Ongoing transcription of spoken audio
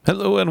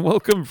Hello and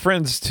welcome,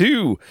 friends,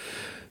 to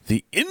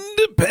the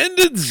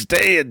Independence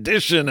Day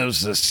edition of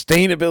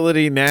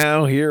Sustainability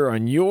Now here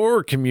on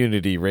your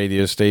community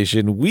radio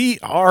station. We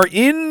are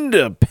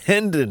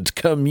independent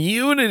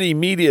community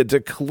media,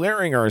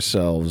 declaring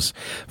ourselves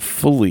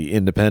fully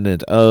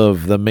independent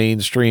of the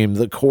mainstream,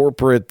 the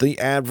corporate, the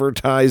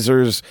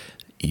advertisers,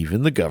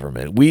 even the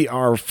government. We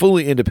are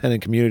fully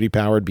independent, community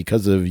powered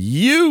because of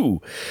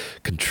you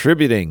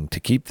contributing to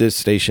keep this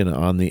station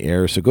on the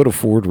air. So go to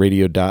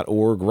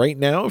forwardradio.org right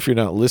now if you're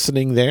not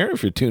listening there,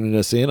 if you're tuning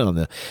us in on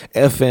the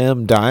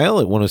FM dial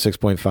at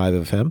 106.5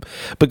 FM.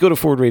 But go to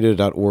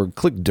forwardradio.org,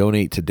 click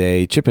donate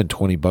today, chip in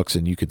 $20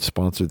 and you could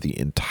sponsor the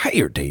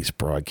entire day's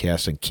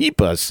broadcast and keep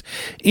us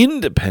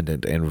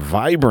independent and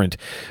vibrant,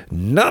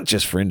 not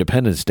just for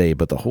Independence Day,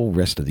 but the whole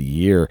rest of the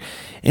year.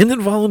 And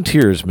then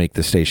volunteers make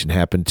the station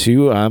happen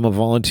too. I'm a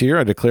volunteer.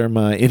 I declare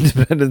my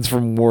independence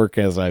from work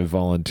as I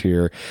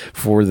volunteer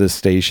for this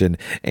station.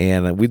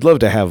 And we'd love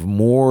to have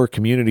more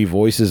community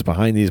voices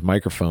behind these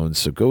microphones.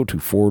 So go to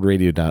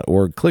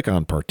forwardradio.org, click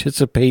on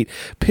participate,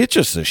 pitch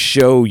us a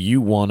show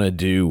you want to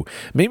do.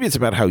 Maybe it's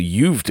about how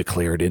you've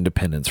declared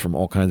independence from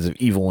all kinds of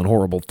evil and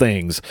horrible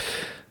things.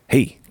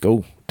 Hey,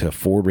 go to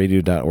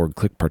forwardradio.org,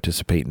 click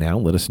participate now.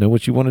 Let us know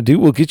what you want to do.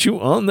 We'll get you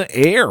on the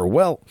air.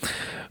 Well,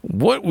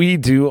 what we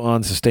do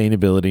on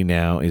Sustainability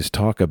Now is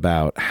talk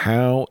about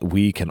how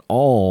we can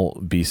all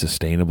be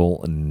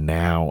sustainable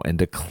now and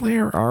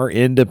declare our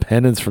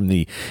independence from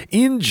the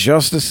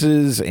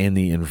injustices and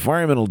the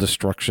environmental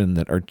destruction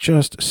that are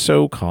just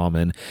so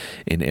common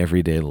in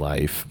everyday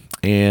life.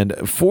 And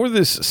for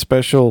this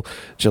special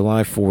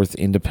July 4th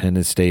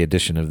Independence Day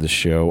edition of the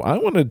show, I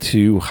wanted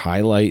to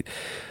highlight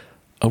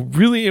a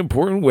really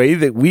important way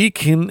that we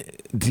can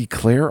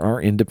declare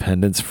our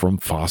independence from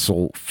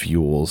fossil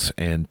fuels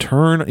and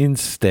turn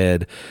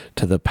instead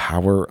to the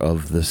power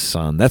of the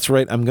sun. That's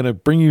right. I'm going to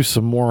bring you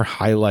some more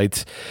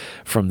highlights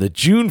from the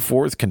June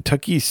 4th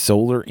Kentucky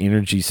Solar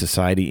Energy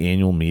Society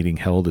annual meeting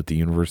held at the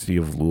University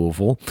of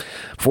Louisville.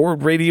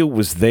 Forward Radio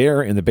was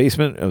there in the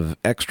basement of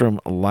Ekstrom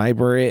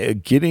Library,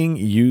 getting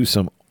you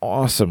some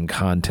awesome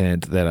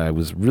content that I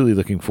was really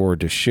looking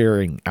forward to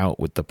sharing out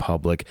with the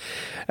public.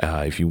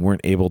 If you weren't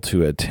able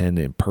to attend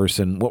in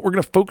person, what we're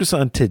going to focus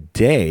on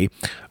today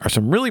are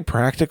some really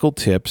practical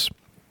tips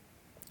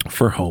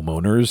for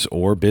homeowners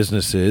or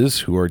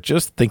businesses who are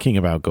just thinking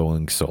about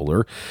going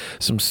solar.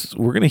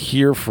 We're going to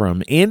hear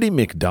from Andy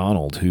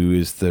McDonald, who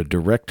is the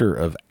director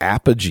of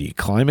Apogee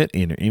Climate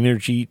and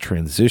Energy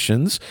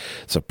Transitions.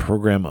 It's a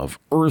program of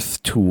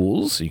Earth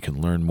Tools. You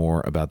can learn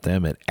more about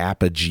them at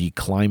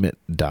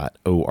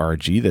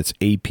apogeeclimate.org. That's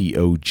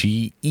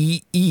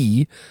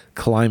APOGEE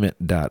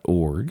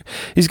climate.org.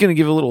 He's going to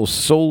give a little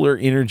solar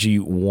energy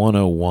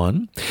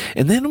 101.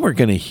 And then we're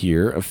going to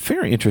hear a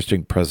very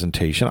interesting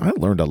presentation. I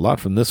learned a lot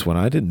from this one.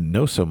 I didn't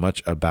know so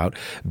much about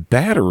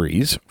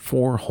batteries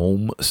for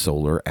home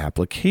solar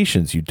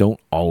applications. You don't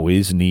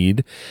always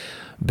need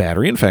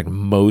battery. In fact,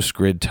 most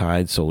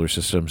grid-tied solar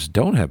systems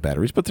don't have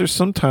batteries, but there's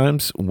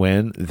sometimes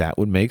when that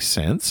would make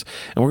sense.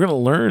 And we're going to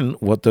learn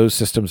what those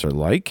systems are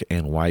like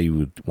and why you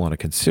would want to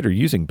consider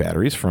using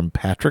batteries from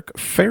Patrick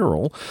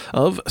Farrell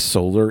of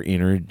Solar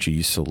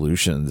Energy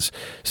Solutions.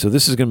 So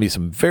this is going to be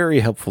some very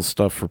helpful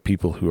stuff for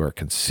people who are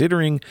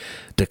considering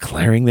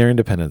declaring their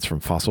independence from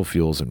fossil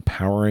fuels and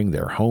powering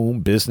their home,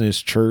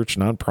 business, church,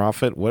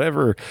 nonprofit,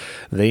 whatever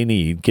they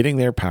need, getting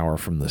their power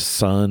from the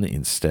sun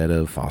instead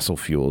of fossil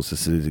fuels.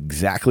 This is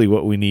exactly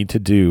what we need to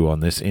do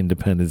on this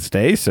Independence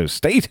Day. So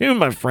stay tuned,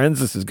 my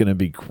friends. This is going to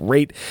be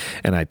great.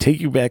 And I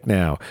take you back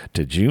now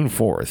to June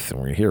 4th, and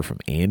we're going to hear from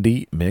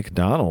Andy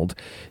McDonald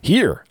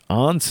here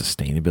on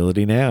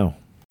Sustainability Now.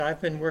 I've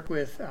been working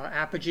with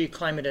Apogee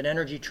Climate and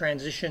Energy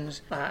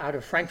Transitions out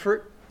of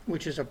Frankfurt,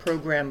 which is a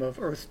program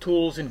of Earth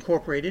Tools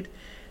Incorporated.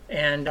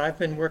 And I've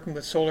been working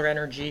with solar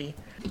energy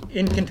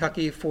in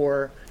Kentucky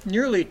for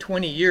nearly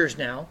 20 years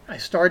now. I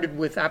started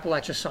with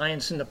Appalachia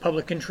Science in the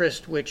public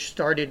interest, which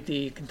started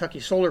the Kentucky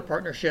Solar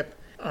Partnership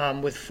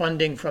with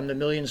funding from the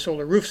Million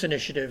Solar Roofs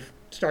Initiative,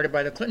 started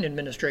by the Clinton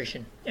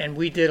administration. And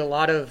we did a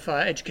lot of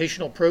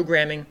educational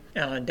programming,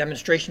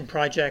 demonstration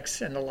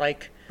projects and the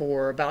like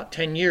for about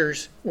 10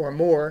 years or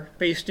more,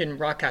 based in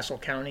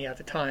Rockcastle County at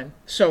the time.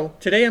 So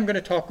today I'm going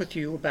to talk with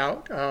you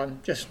about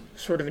just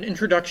sort of an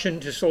introduction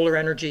to solar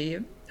energy.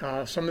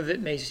 Some of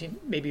it may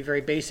be very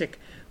basic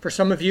for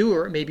some of you,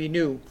 or it may be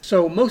new.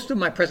 So most of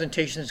my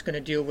presentation is going to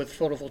deal with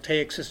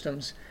photovoltaic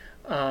systems,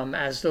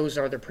 as those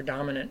are the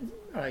predominant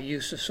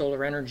use of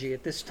solar energy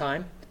at this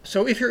time.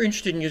 So if you're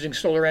interested in using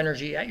solar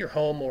energy at your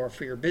home or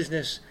for your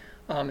business,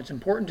 it's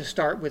important to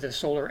start with a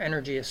solar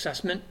energy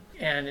assessment.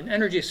 And an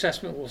energy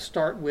assessment will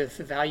start with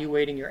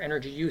evaluating your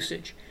energy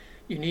usage.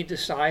 You need to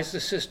size the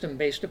system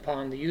based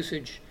upon the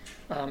usage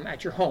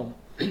at your home.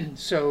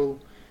 So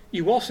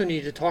you also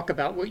need to talk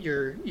about what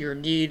your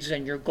needs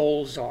and your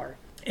goals are.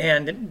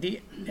 And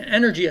the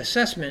energy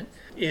assessment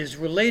is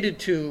related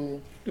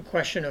to the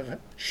question of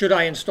should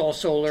I install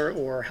solar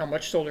or how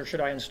much solar should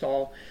I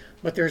install?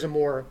 But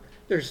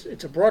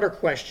it's a broader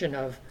question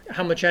of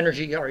how much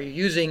energy are you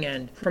using,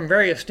 and from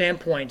various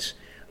standpoints,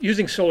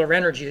 using solar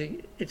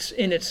energy, it's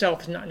in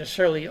itself is not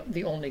necessarily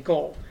the only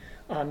goal.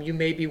 You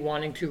may be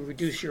wanting to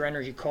reduce your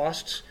energy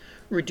costs,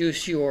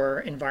 reduce your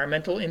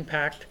environmental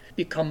impact,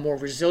 become more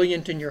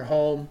resilient in your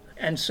home.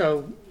 And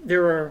so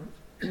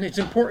it's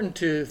important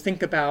to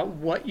think about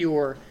what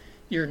your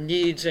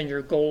needs and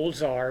your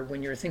goals are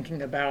when you're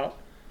thinking about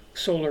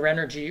solar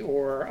energy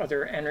or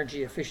other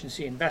energy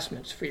efficiency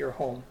investments for your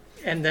home.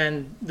 And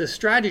then the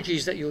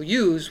strategies that you'll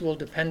use will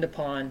depend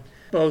upon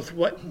both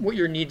what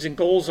your needs and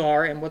goals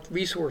are and what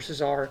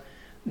resources are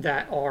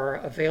that are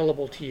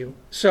available to you.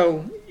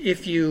 So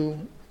if the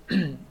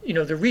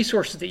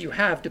resources that you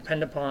have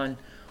depend upon,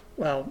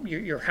 well,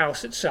 your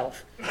house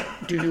itself.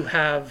 Do you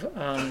have,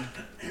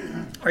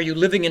 are you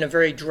living in a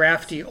very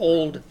drafty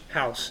old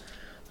house?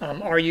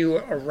 Are you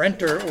a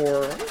renter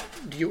or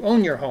do you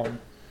own your home?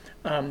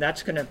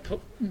 That's going to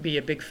be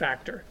a big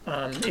factor.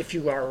 If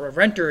you are a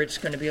renter, it's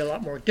going to be a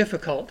lot more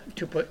difficult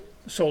to put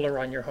solar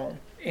on your home.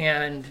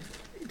 And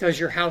does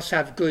your house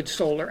have good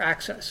solar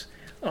access?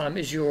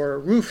 Is your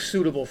roof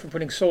suitable for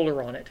putting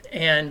solar on it?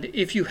 And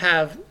if you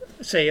have,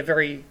 say, a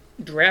very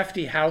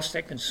drafty house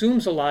that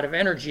consumes a lot of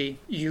energy,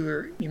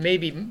 you may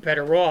be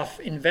better off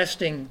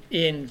investing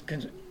in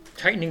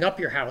tightening up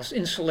your house,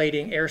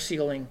 insulating, air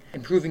sealing,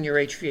 improving your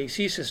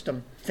HVAC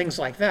system, things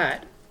like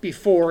that,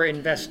 before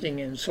investing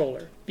in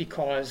solar,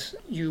 because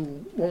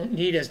you won't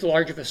need as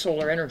large of a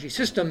solar energy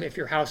system if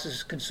your house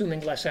is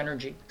consuming less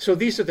energy. So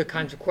these are the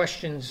kinds of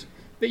questions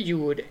that you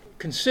would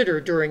consider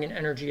during an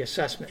energy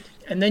assessment.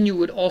 And then you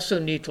would also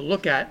need to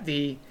look at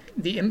the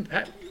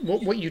impact,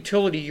 what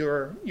utility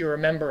you're a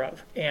member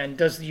of, and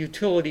does the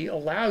utility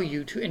allow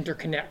you to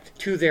interconnect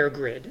to their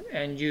grid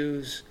and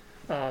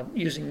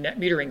using net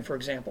metering, for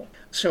example.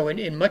 So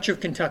in much of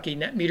Kentucky,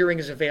 net metering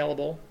is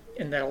available,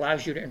 and that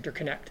allows you to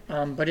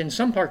interconnect. But in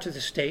some parts of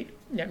the state,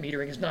 net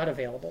metering is not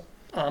available,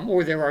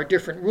 or there are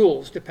different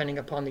rules depending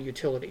upon the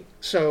utility.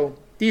 So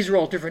these are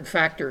all different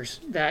factors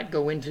that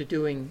go into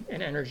doing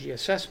an energy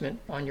assessment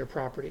on your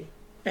property.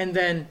 And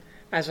then,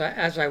 as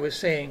I was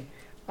saying,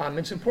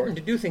 it's important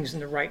to do things in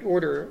the right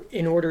order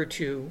in order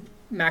to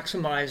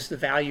maximize the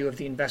value of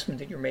the investment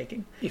that you're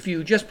making. If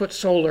you just put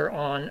solar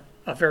on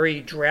a very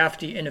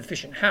drafty,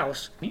 inefficient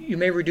house, you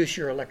may reduce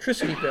your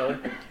electricity bill,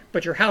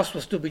 but your house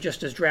will still be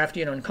just as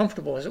drafty and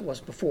uncomfortable as it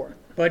was before.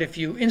 But if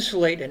you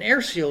insulate and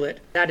air seal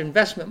it, that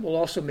investment will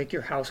also make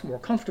your house more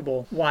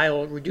comfortable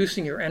while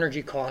reducing your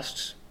energy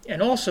costs,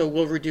 and also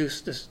will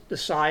reduce the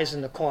size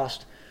and the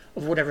cost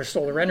of whatever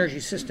solar energy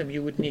system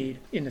you would need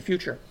in the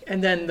future.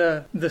 And then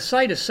the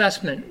site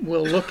assessment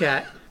will look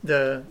at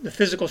the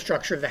physical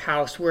structure of the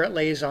house, where it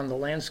lays on the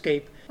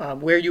landscape,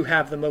 where you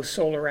have the most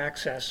solar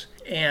access,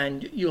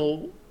 and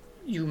you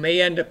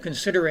may end up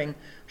considering,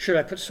 should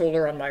I put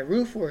solar on my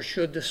roof or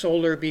should the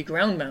solar be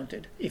ground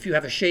mounted? If you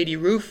have a shady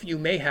roof, you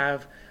may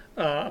have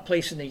a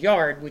place in the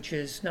yard which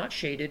is not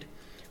shaded,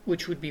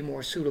 which would be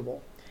more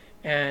suitable.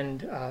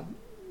 And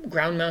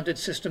ground mounted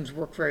systems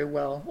work very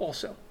well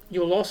also.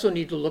 You'll also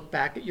need to look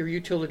back at your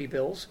utility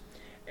bills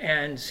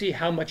and see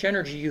how much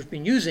energy you've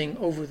been using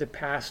over the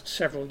past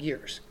several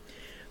years.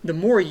 The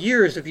more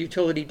years of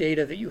utility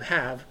data that you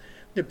have,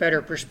 the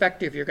better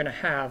perspective you're going to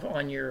have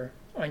on your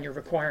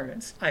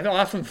requirements. I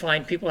often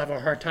find people have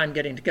a hard time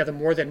getting together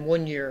more than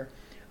 1 year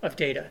of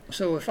data.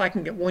 So if I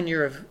can get 1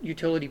 year of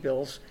utility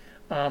bills,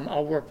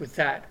 I'll work with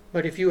that.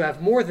 But if you have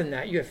more than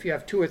that, if you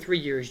have 2 or 3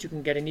 years, you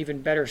can get an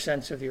even better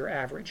sense of your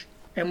average.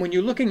 And when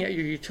you're looking at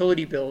your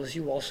utility bills,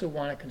 you also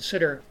want to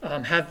consider,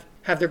 have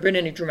there been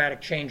any dramatic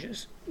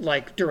changes?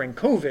 Like during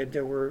COVID,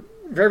 there were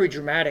very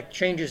dramatic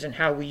changes in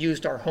how we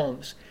used our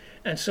homes.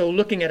 And so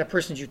looking at a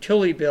person's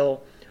utility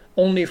bill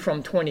only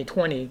from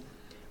 2020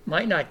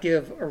 might not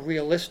give a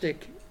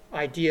realistic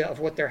idea of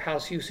what their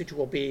house usage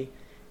will be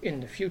in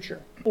the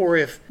future. Or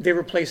if they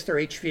replaced their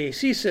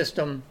HVAC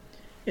system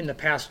in the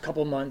past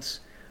couple months,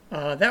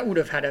 that would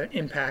have had an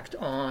impact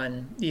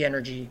on the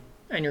energy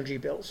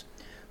bills.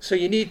 So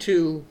you need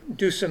to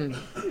do some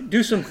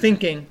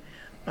thinking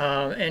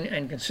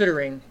and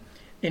considering,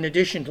 in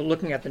addition to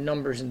looking at the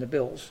numbers in the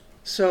bills.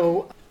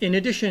 So in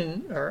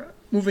addition, or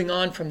moving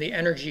on from the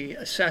energy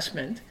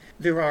assessment,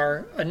 there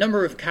are a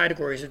number of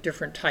categories of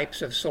different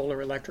types of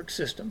solar electric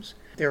systems.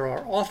 There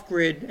are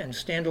off-grid and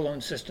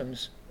standalone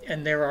systems,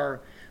 and there are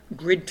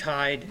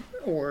grid-tied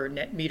or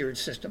net-metered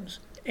systems.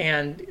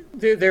 And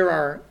there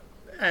are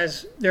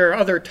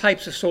other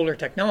types of solar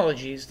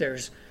technologies.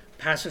 There's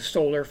passive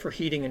solar for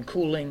heating and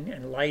cooling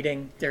and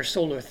lighting. There's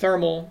solar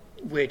thermal,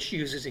 which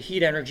uses a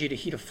heat energy to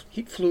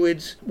heat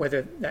fluids,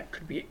 whether that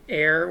could be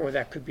air or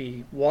that could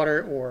be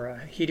water or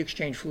a heat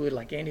exchange fluid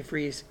like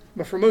antifreeze.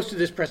 But for most of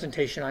this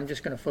presentation, I'm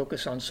just going to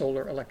focus on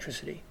solar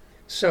electricity.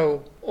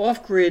 So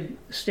off-grid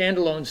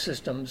standalone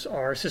systems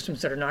are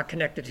systems that are not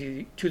connected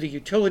to the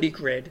utility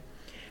grid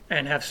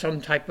and have some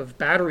type of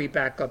battery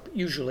backup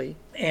usually.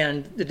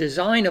 And the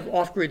design of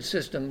off-grid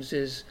systems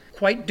is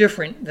quite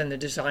different than the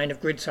design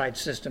of grid-side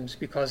systems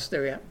because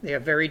they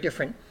have very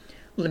different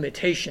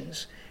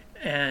limitations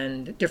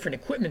and different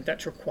equipment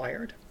that's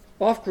required.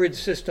 Off-grid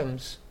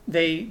systems,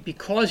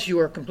 because you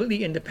are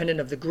completely independent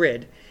of the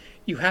grid,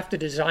 you have to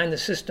design the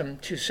system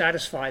to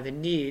satisfy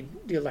the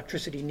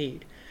electricity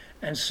need.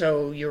 And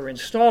so your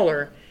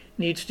installer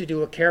needs to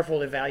do a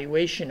careful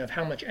evaluation of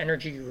how much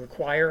energy you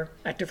require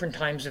at different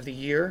times of the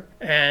year.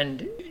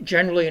 And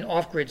generally an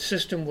off-grid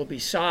system will be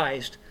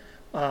sized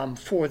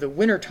for the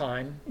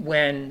wintertime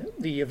when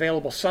the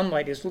available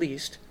sunlight is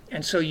least.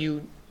 And so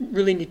you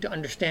really need to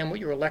understand what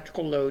your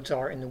electrical loads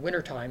are in the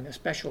wintertime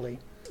especially.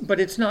 But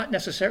it's not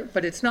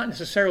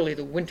necessarily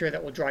the winter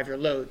that will drive your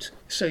loads.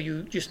 So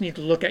you just need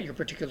to look at your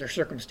particular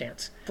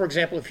circumstance. For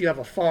example, if you have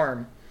a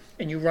farm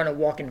and you run a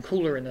walk-in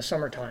cooler in the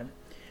summertime,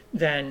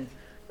 then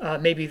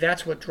maybe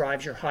that's what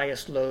drives your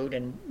highest load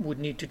and would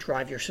need to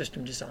drive your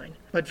system design.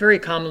 But very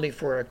commonly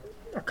for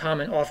a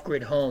common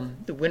off-grid home,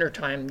 the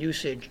wintertime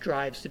usage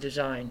drives the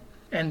design.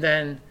 And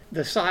then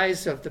the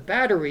size of the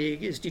battery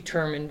is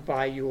determined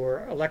by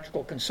your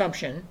electrical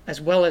consumption, as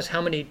well as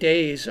how many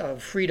days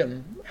of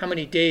freedom, how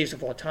many days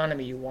of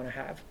autonomy you want to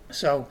have.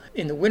 So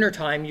in the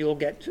wintertime, you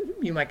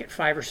might get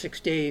 5 or 6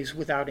 days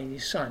without any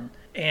sun.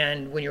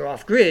 And when you're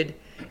off-grid,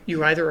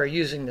 you either are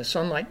using the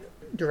sunlight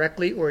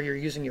directly or you're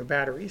using your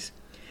batteries.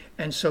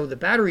 And so the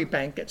battery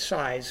bank gets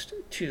sized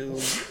to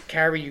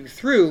carry you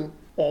through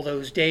all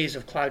those days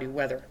of cloudy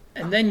weather.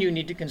 And then you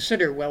need to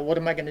consider, well, what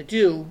am I going to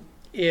do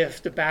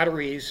if the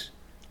batteries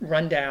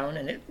run down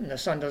and the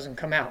sun doesn't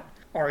come out?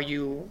 Are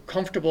you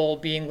comfortable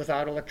being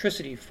without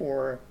electricity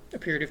for a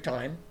period of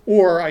time?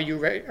 Or are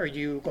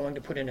you going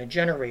to put in a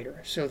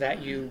generator so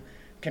that you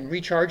can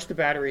recharge the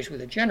batteries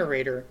with a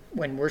generator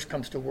when worse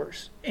comes to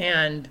worse?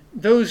 And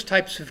those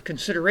types of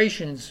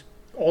considerations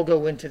all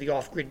go into the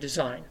off-grid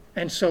design.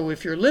 And so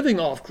if you're living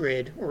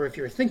off-grid, or if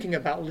you're thinking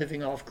about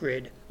living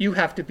off-grid, you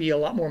have to be a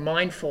lot more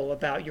mindful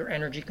about your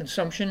energy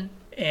consumption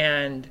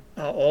and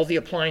all the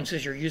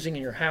appliances you're using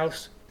in your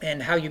house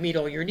and how you meet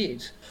all your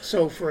needs.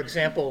 So for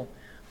example,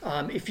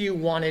 if you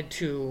wanted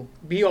to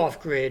be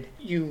off-grid,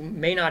 you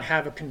may not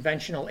have a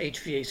conventional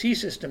HVAC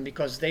system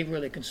because they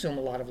really consume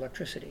a lot of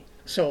electricity.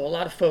 So a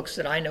lot of folks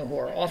that I know who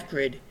are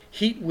off-grid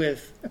heat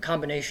with a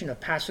combination of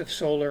passive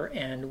solar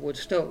and wood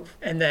stove.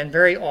 And then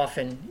very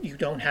often you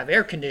don't have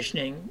air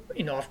conditioning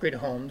in off-grid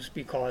homes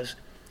because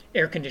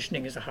air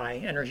conditioning is a high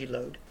energy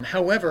load.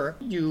 However,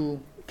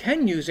 you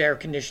can use air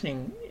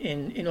conditioning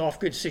in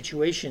off-grid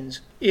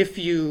situations if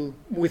you,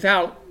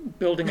 without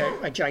building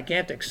a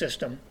gigantic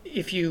system,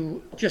 if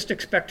you just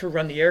expect to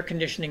run the air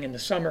conditioning in the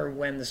summer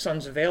when the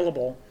sun's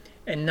available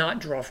and not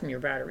draw from your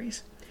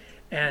batteries.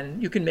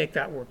 And you can make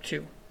that work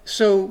too.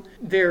 So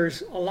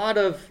there's a lot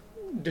of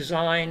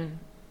design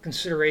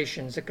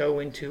considerations that go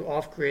into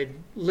off-grid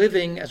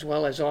living as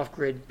well as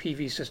off-grid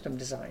PV system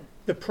design.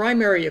 The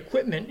primary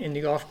equipment in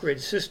the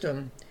off-grid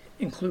system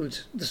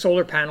includes the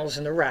solar panels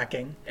and the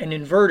racking, an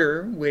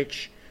inverter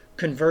which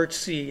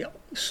converts the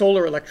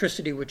solar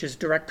electricity, which is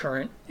direct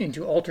current,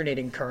 into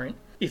alternating current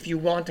if you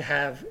want to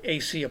have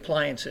AC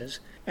appliances,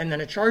 and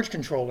then a charge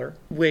controller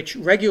which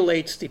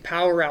regulates the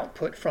power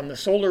output from the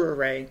solar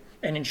array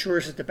and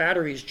ensures that the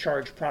batteries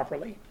charge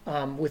properly.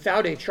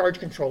 Without a charge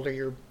controller,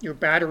 your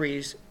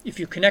batteries, if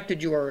you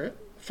connected your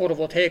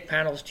photovoltaic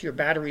panels to your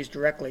batteries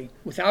directly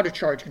without a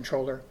charge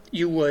controller,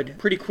 you would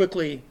pretty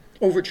quickly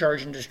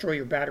overcharge and destroy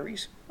your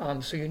batteries.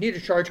 So you need a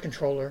charge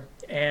controller,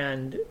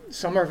 and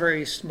some are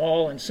very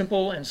small and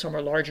simple, and some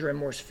are larger and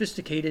more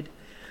sophisticated,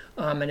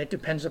 and it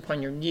depends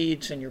upon your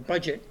needs and your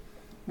budget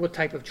what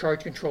type of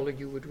charge controller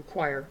you would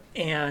require.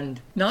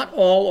 And not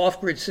all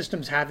off-grid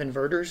systems have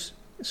inverters.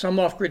 Some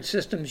off-grid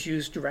systems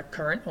use direct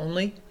current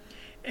only,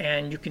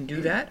 and you can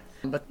do that.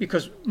 But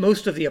because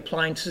most of the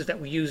appliances that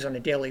we use on a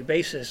daily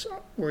basis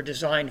were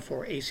designed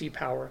for AC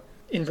power,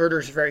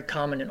 inverters are very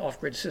common in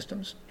off-grid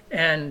systems.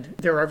 And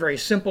there are very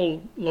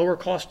simple,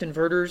 lower-cost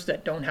inverters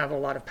that don't have a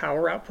lot of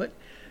power output,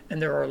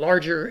 and there are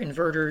larger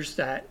inverters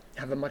that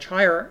have a much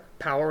higher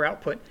power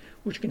output,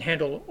 which can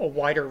handle a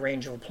wider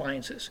range of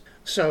appliances.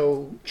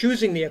 So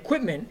choosing the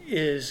equipment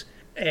is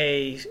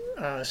a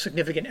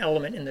significant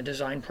element in the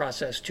design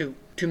process to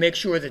make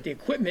sure that the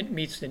equipment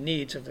meets the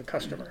needs of the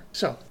customer.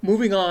 So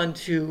moving on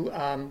to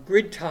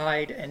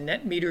grid-tied and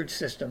net-metered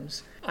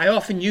systems. I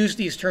often use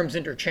these terms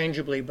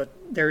interchangeably, but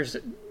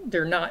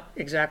they're not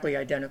exactly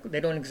identical. They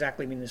don't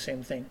exactly mean the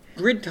same thing.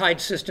 Grid-tied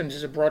systems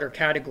is a broader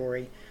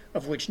category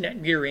of which net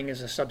metering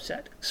is a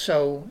subset.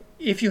 So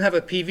if you have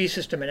a PV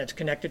system and it's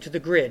connected to the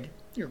grid,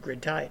 you're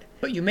grid-tied.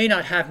 But you may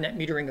not have net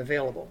metering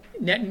available.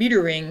 Net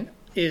metering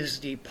is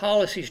the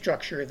policy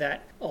structure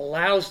that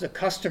allows the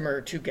customer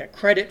to get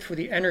credit for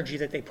the energy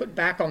that they put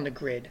back on the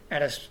grid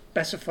at a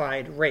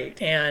specified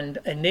rate and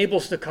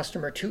enables the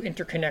customer to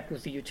interconnect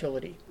with the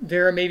utility.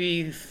 There are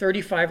maybe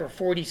 35 or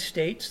 40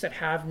 states that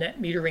have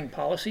net metering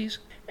policies,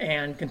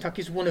 and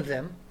Kentucky's one of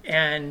them.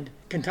 And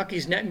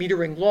Kentucky's net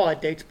metering law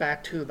dates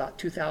back to about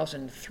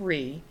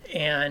 2003,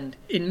 and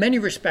in many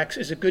respects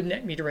is a good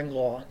net metering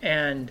law.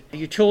 And the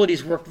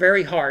utilities worked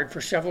very hard for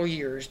several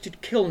years to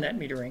kill net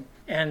metering.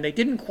 And they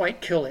didn't quite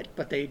kill it,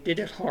 but they did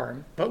it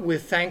harm. But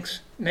with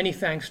many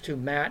thanks to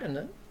Matt and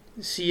the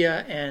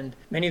SEIA and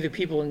many of the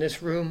people in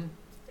this room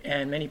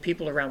and many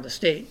people around the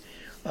state,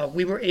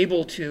 we were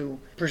able to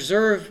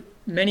preserve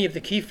many of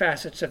the key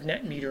facets of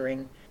net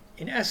metering.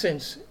 In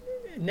essence,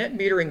 net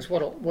metering is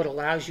what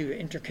allows you to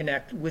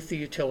interconnect with the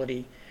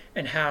utility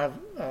and have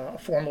a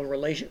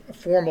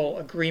formal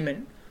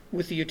agreement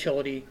with the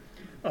utility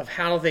of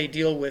how they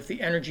deal with the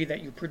energy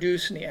that you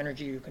produce and the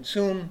energy you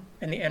consume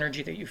and the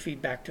energy that you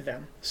feed back to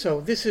them. So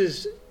this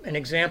is an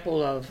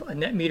example of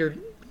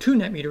two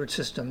net metered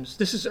systems.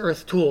 This is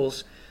Earth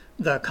Tools,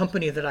 the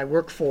company that I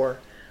work for,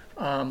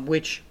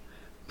 which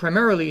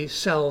primarily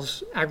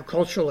sells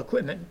agricultural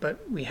equipment,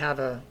 but we have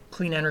a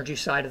clean energy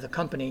side of the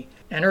company.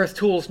 And Earth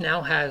Tools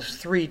now has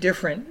 3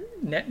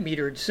 different net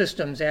metered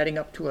systems adding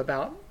up to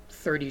about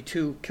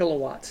 32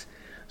 kilowatts.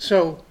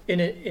 So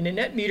in a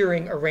net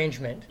metering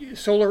arrangement,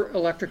 solar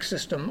electric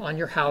system on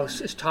your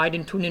house is tied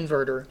into an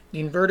inverter.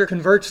 The inverter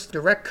converts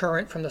direct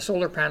current from the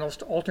solar panels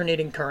to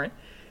alternating current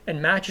and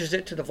matches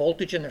it to the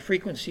voltage and the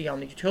frequency on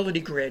the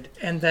utility grid.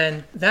 And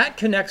then that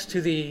connects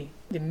to the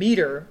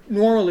meter,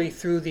 normally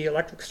through the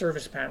electric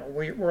service panel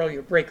where all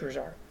your breakers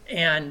are.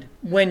 And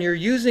when you're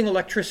using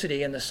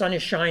electricity and the sun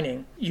is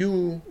shining,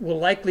 you will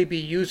likely be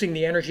using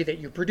the energy that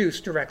you produce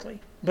directly.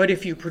 But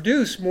if you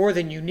produce more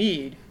than you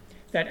need,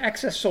 that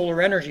excess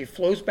solar energy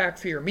flows back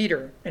through your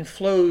meter and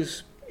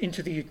flows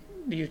into the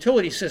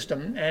utility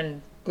system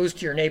and goes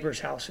to your neighbor's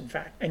house, in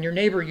fact. And your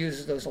neighbor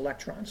uses those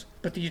electrons.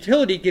 But the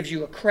utility gives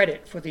you a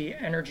credit for the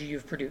energy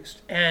you've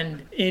produced.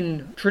 And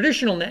in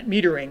traditional net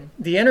metering,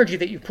 the energy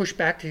that you push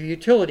back to the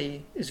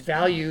utility is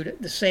valued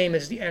the same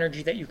as the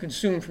energy that you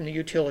consume from the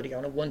utility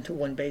on a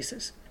one-to-one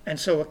basis. And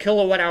so a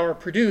kilowatt hour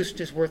produced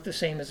is worth the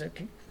same as a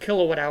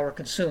kilowatt hour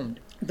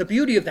consumed. The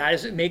beauty of that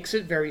is it makes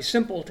it very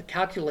simple to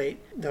calculate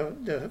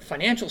the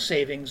financial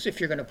savings if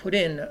you're going to put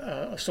in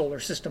a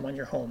solar system on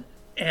your home.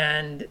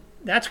 And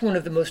that's one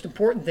of the most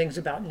important things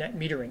about net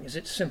metering, is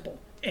it's simple.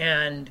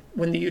 And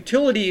when the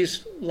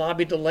utilities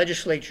lobbied the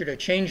legislature to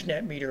change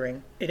net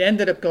metering, it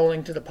ended up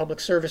going to the Public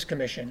Service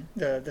Commission.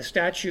 The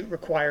statute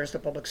requires the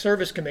Public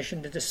Service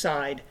Commission to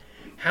decide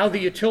how the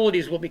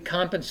utilities will be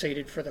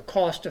compensated for the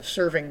cost of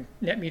serving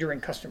net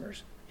metering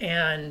customers.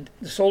 And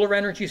the Solar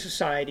Energy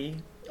Society,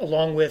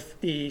 along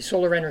with the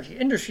Solar Energy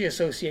Industry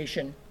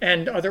Association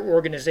and other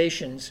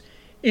organizations,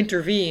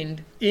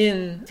 intervened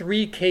in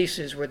 3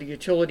 cases where the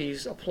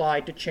utilities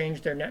applied to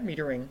change their net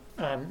metering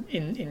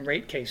in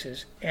rate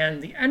cases.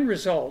 And the end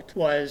result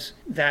was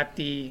that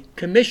the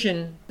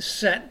commission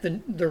set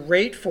the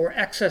rate for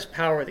excess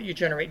power that you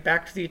generate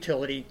back to the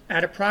utility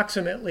at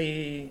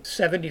approximately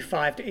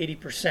 75 to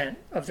 80%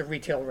 of the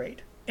retail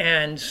rate.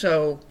 And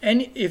so,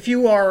 if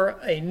you are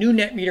a new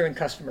net metering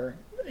customer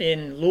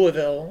in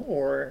Louisville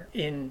or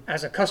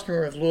as a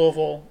customer of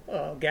Louisville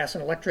Gas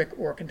and Electric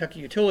or Kentucky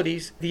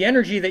Utilities, the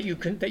energy that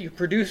you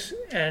produce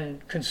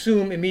and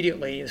consume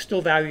immediately is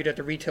still valued at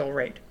the retail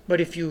rate.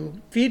 But if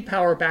you feed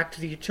power back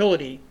to the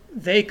utility,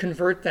 they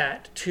convert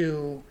that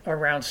to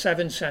around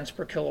 7 cents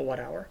per kilowatt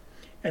hour.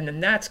 And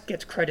then that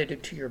gets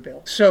credited to your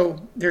bill.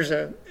 So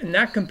and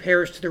that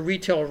compares to the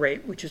retail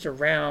rate, which is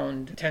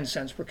around 10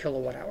 cents per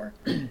kilowatt hour.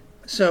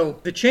 So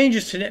the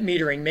changes to net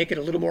metering make it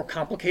a little more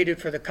complicated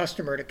for the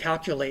customer to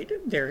calculate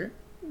their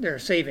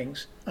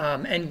savings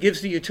and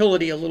gives the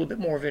utility a little bit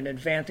more of an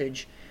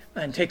advantage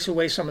and takes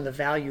away some of the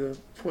value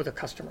for the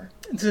customer.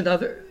 This is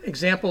another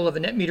example of a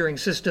net metering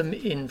system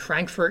in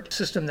Frankfurt, a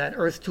system that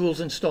Earth Tools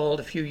installed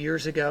a few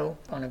years ago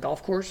on a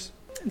golf course.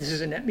 This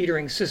is a net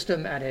metering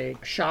system at a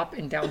shop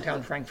in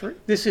downtown Frankfurt.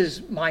 This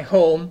is my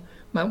home.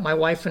 My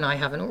wife and I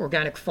have an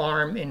organic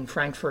farm in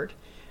Frankfurt,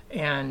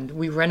 and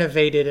we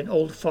renovated an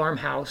old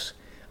farmhouse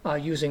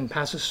using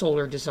passive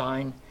solar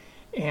design,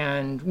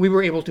 and we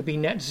were able to be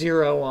net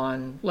zero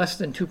on less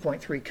than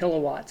 2.3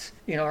 kilowatts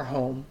in our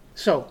home.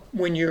 So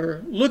when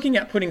you're looking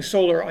at putting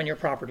solar on your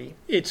property,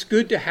 it's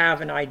good to have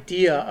an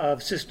idea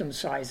of system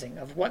sizing,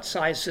 of what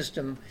size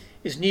system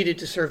is needed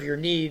to serve your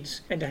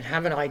needs, and to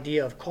have an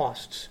idea of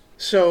costs.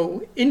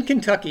 So in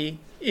Kentucky,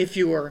 if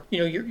your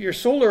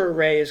solar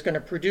array is going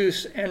to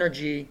produce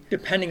energy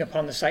depending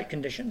upon the site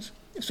conditions.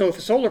 So if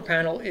a solar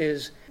panel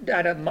is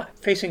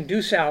facing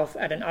due south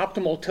at an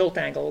optimal tilt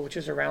angle, which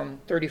is around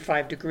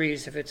 35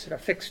 degrees if it's at a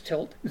fixed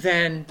tilt,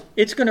 then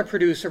it's going to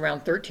produce around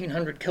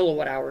 1,300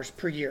 kilowatt hours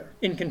per year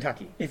in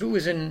Kentucky. If it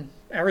was in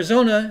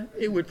Arizona,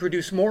 it would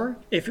produce more.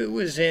 If it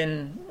was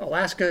in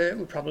Alaska, it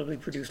would probably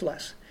produce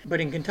less.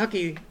 But in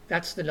Kentucky,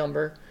 that's the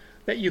number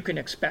that you can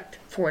expect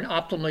for an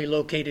optimally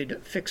located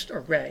fixed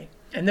array.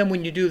 And then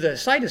when you do the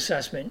site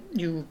assessment,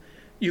 you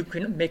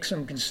can make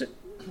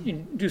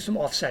do some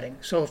offsetting.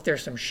 So if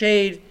there's some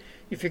shade,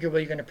 you figure, well,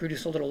 you're going to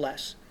produce a little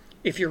less.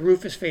 If your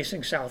roof is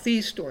facing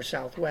southeast or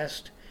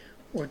southwest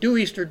or due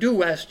east or due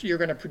west, you're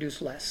going to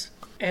produce less.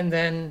 And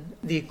then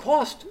the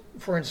cost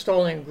for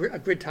installing a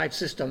grid-tied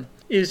system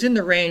is in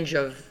the range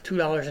of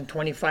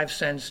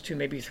 $2.25 to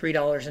maybe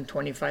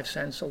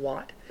 $3.25 a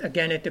watt.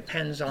 Again, it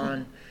depends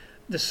on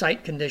the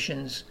site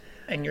conditions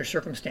and your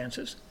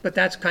circumstances. But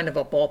that's kind of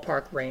a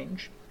ballpark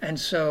range. And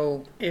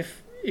so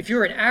if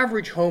you're an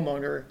average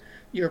homeowner,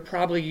 you're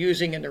probably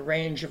using in the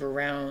range of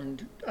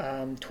around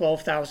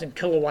 12,000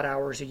 kilowatt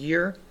hours a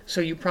year.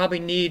 So you probably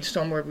need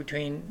somewhere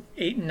between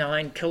 8 and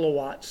 9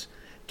 kilowatts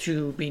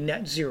to be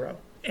net zero.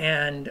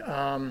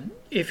 And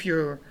if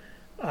you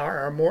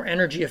are a more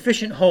energy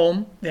efficient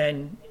home,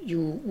 then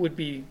you would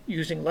be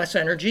using less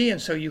energy,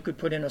 and so you could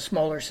put in a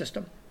smaller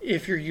system.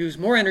 If you use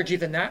more energy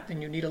than that,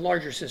 then you need a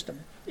larger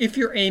system, if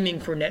you're aiming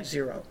for net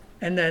zero.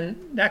 And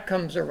then that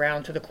comes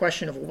around to the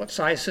question of what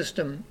size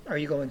system are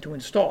you going to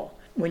install?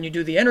 When you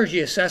do the energy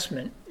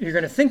assessment, you're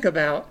going to think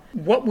about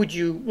what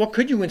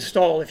could you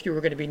install if you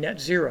were going to be net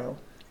zero,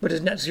 but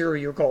is net zero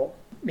your goal?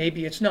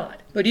 Maybe it's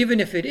not. But even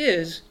if it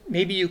is,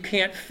 maybe you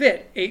can't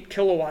fit 8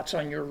 kilowatts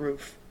on your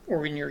roof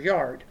or in your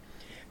yard.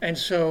 And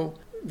so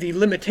the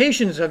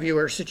limitations of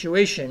your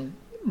situation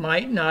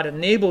might not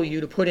enable you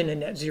to put in a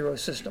net zero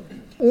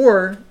system,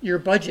 or your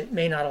budget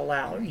may not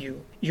allow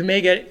you. You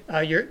may get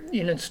an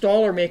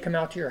installer may come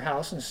out to your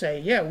house and say,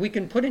 yeah, we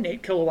can put an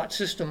 8 kilowatt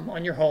system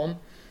on your home,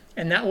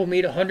 and that will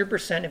meet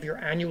 100% of your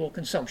annual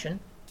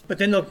consumption. But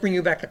then they'll bring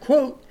you back a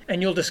quote,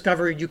 and you'll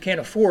discover you can't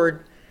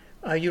afford,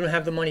 you don't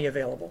have the money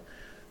available.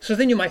 So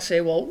then you might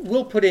say, well,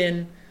 we'll put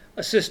in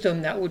a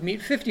system that would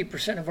meet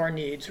 50% of our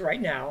needs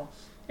right now,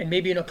 and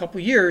maybe in a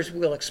couple of years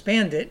we'll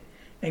expand it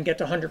and get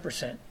to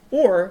 100%.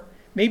 Or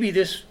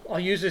maybe I'll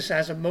use this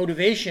as a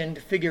motivation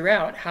to figure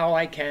out how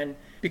I can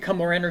become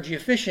more energy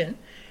efficient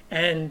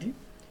and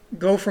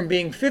go from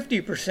being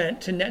 50%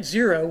 to net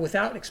zero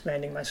without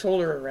expanding my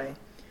solar array,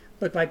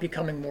 but by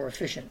becoming more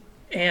efficient.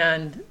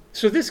 And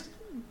so this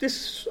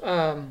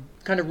kind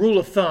of rule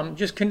of thumb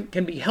just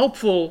can be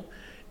helpful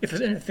if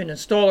an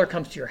installer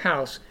comes to your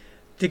house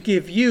to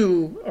give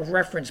you a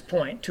reference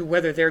point to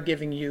whether they're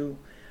giving you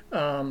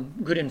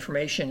good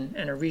information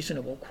and a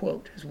reasonable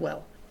quote as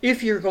well.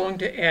 If you're going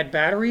to add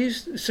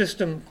batteries, the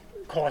system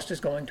cost is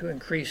going to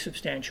increase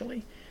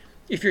substantially.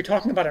 If you're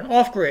talking about an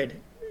off-grid,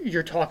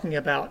 you're talking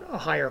about a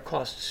higher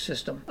cost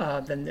system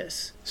than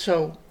this.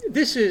 So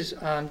this is,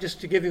 just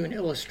to give you an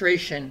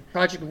illustration, a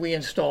project we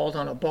installed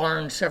on a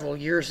barn several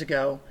years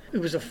ago. It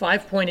was a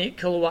 5.8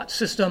 kilowatt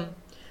system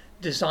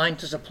designed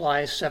to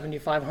supply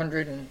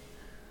 7,500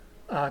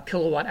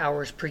 kilowatt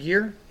hours per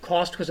year.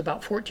 Cost was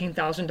about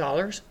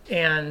 $14,000.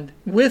 And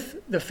with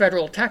the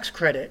federal tax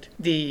credit,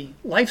 the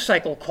life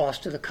cycle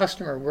cost to the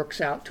customer works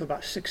out to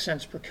about 6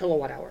 cents per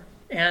kilowatt hour.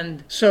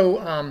 And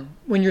so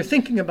when you're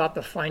thinking about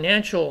the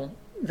financial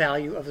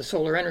value of the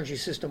solar energy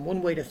system,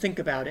 one way to think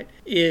about it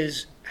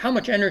is how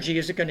much energy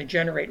is it going to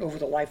generate over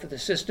the life of the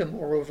system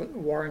or over the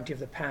warranty of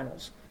the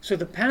panels. So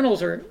the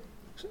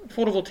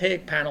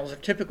photovoltaic panels are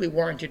typically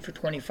warranted for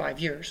 25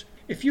 years.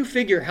 If you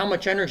figure how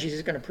much energy is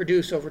it going to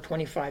produce over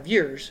 25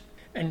 years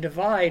and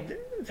divide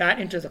that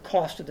into the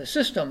cost of the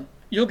system,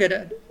 you'll get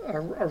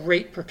a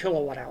rate per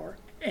kilowatt hour.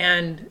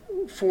 And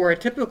for a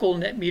typical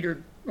net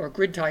metered or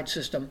grid-tied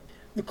system,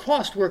 the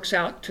cost works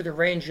out to the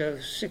range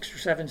of 6 or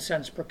 7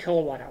 cents per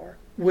kilowatt hour,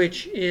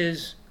 which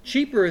is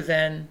cheaper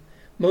than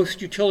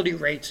most utility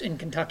rates in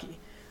Kentucky.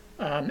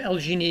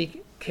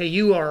 LG&E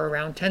KU are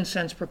around 10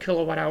 cents per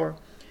kilowatt hour.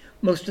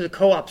 Most of the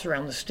co-ops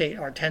around the state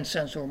are 10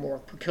 cents or more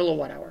per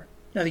kilowatt hour.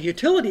 Now the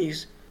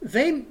utilities,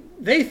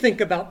 they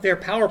think about their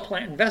power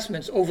plant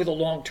investments over the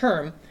long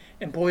term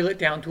and boil it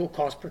down to a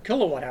cost per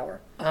kilowatt hour.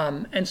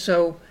 And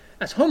so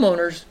as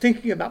homeowners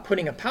thinking about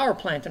putting a power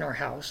plant in our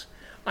house,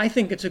 I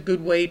think it's a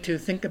good way to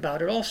think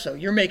about it also.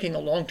 You're making a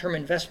long-term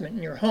investment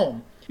in your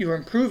home. You're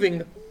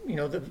improving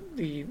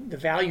the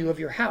value of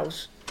your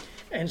house.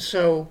 And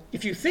so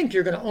if you think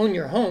you're going to own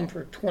your home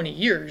for 20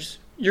 years,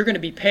 you're going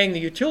to be paying the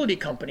utility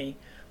company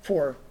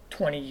for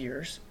 20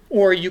 years.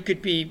 Or you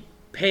could be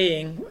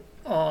paying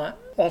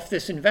off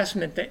this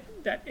investment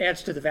that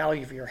adds to the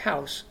value of your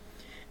house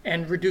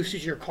and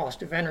reduces your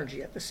cost of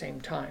energy at the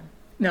same time.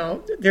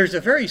 Now, there's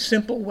a very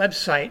simple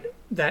website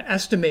that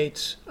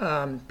estimates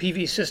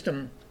PV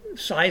system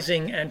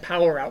sizing and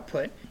power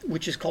output,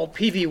 which is called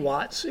PV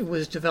Watts. It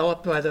was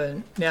developed by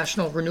the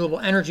National Renewable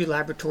Energy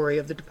Laboratory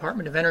of the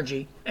Department of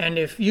Energy. And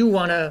if you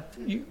want to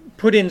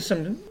put in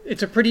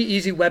it's a pretty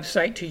easy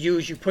website to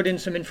use. You put in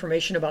some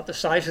information about the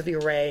size of the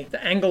array,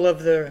 the angle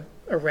of the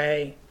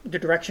array, the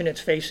direction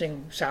it's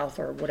facing, south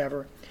or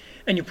whatever,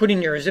 and you put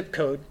in your zip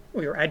code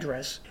or your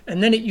address.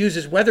 And then it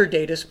uses weather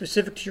data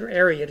specific to your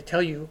area to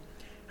tell you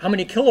how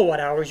many kilowatt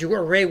hours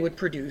your array would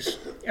produce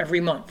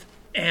every month.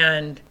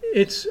 And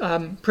it's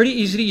pretty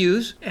easy to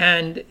use,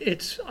 and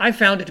I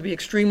found it to be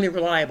extremely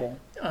reliable.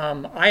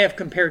 I have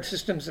compared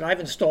systems that I've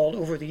installed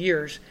over the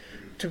years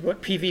to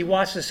what PV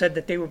Watts has said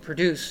that they would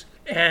produce,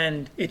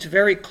 and it's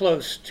very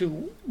close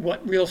to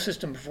what real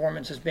system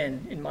performance has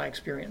been in my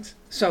experience.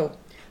 So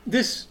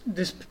this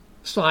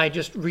slide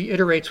just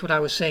reiterates what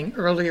I was saying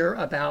earlier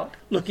about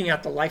looking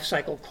at the life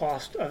cycle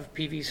cost of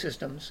PV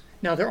systems.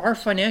 Now, there are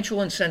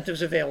financial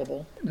incentives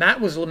available. Matt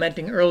was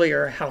lamenting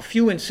earlier how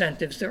few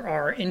incentives there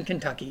are in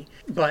Kentucky,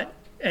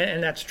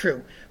 and that's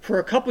true. For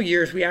a couple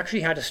years, we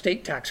actually had a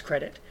state tax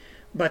credit,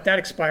 but that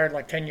expired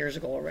like 10 years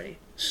ago already.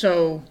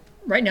 So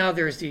right now,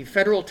 there's the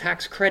federal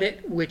tax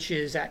credit, which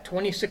is at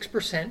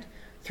 26%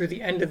 through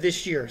the end of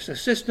this year. So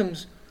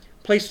systems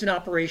placed in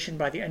operation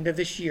by the end of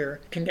this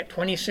year can get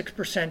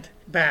 26%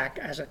 back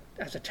as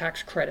a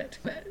tax credit.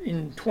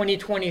 In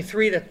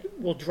 2023,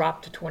 that will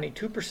drop to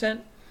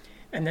 22%.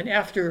 And then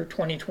after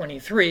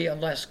 2023,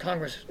 unless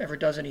Congress ever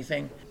does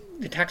anything,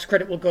 the tax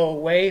credit will go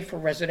away for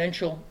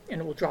residential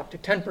and it will drop to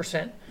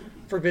 10%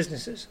 for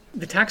businesses.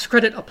 The tax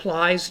credit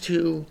applies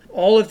to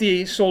all of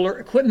the solar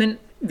equipment,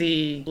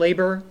 the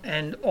labor,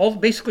 and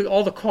basically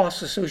all the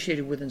costs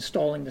associated with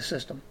installing the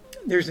system.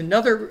 There's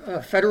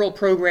another federal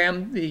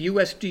program, the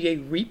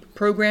USDA REAP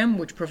program,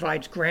 which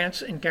provides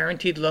grants and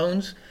guaranteed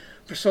loans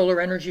for solar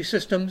energy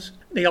systems.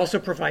 They also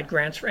provide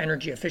grants for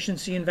energy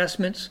efficiency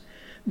investments.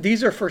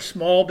 These are for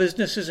small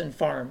businesses and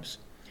farms.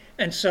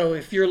 And so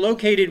if you're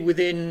located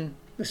within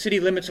the city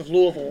limits of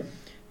Louisville,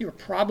 you're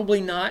probably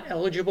not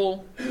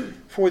eligible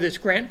for this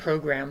grant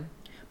program.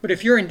 But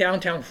if you're in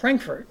downtown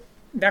Frankfort,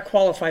 that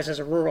qualifies as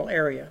a rural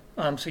area,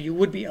 so you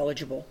would be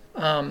eligible.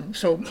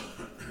 So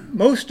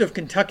most of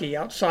Kentucky,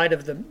 outside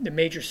of the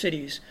major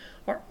cities,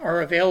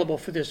 are available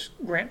for this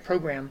grant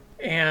program.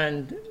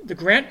 And the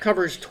grant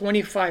covers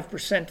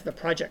 25% of the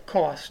project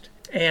cost.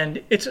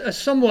 And it's a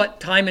somewhat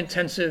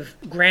time-intensive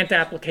grant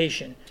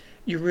application.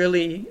 It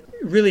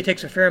really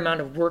takes a fair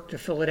amount of work to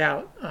fill it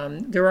out.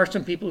 There are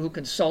some people who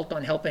consult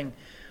on helping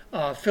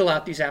fill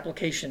out these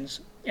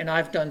applications, and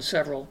I've done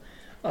several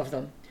of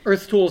them.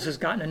 Earth Tools has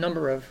gotten a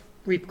number of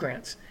REAP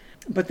grants,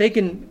 but they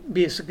can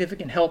be a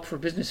significant help for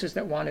businesses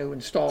that want to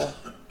install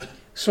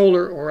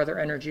solar or other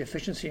energy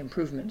efficiency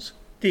improvements.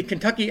 The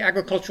Kentucky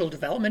Agricultural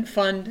Development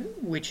Fund,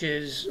 which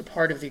is a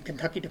part of the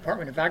Kentucky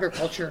Department of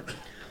Agriculture,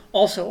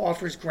 also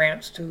offers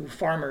grants to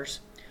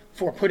farmers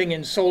for putting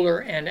in solar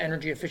and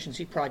energy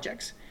efficiency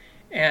projects.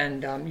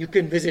 And you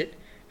can visit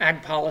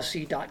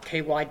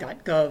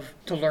agpolicy.ky.gov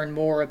to learn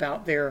more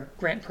about their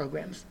grant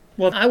programs.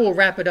 Well, I will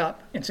wrap it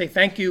up and say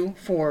thank you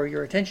for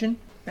your attention.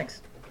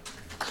 Thanks.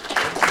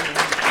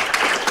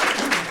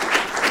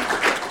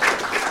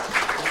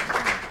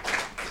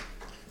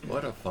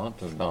 What a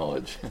font of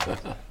knowledge.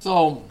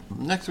 So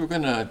next we're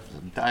going to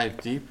dive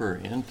deeper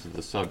into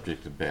the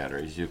subject of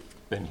batteries. You've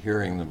been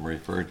hearing them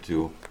referred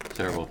to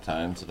several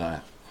times, and I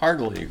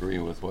heartily agree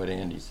with what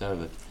Andy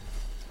said, that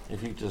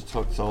if you just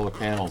hook solar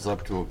panels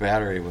up to a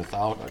battery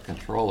without a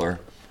controller,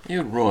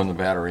 you'd ruin the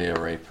battery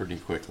array pretty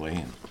quickly.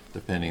 And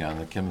depending on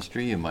the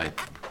chemistry, you might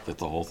get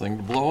the whole thing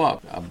to blow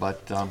up.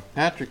 But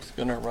Patrick's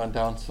going to run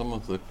down some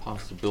of the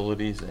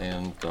possibilities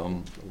and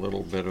a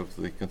little bit of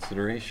the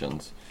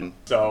considerations.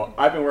 So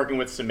I've been working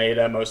with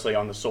Sumeda mostly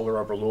on the Solar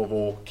Over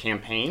Louisville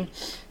campaign.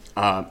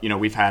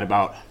 We've had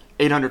about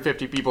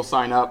 850 people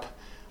sign up.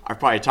 I've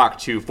probably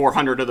talked to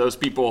 400 of those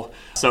people.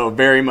 So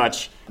very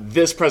much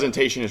this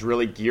presentation is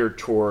really geared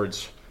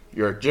towards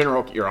you're a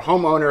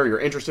homeowner, you're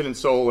interested in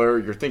solar,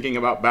 you're thinking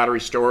about battery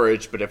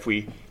storage, but if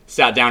we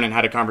sat down and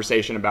had a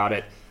conversation about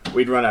it,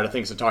 we'd run out of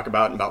things to talk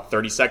about in about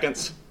 30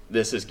 seconds.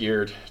 This is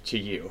geared to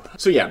you.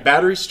 So yeah,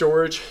 battery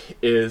storage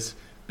is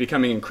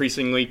becoming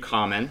increasingly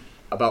common.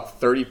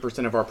 About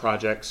 30% of our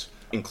projects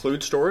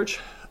include storage.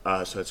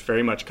 So it's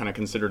very much kind of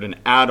considered an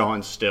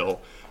add-on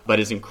still, but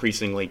is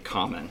increasingly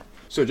common.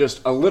 So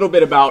just a little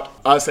bit about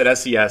us at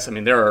SES. I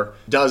mean, there are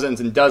dozens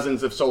and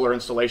dozens of solar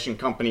installation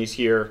companies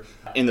here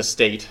in the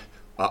state,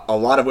 a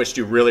lot of which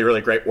do really,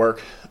 really great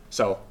work.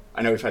 So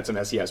I know we've had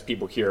some SES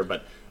people here,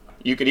 but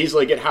you could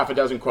easily get half a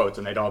dozen quotes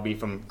and they'd all be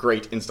from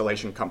great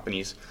installation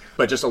companies.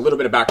 But just a little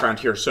bit of background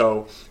here.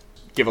 So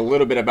give a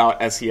little bit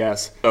about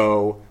SES.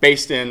 So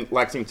based in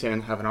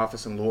Lexington, have an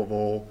office in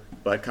Louisville,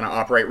 but kind of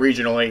operate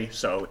regionally.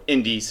 So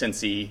Indy,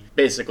 Cincy,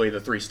 basically the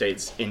three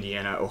states,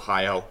 Indiana,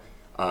 Ohio,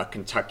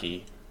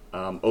 Kentucky.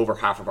 Over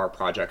half of our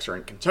projects are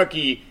in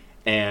Kentucky,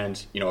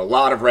 and a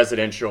lot of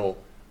residential,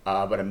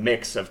 but a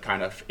mix of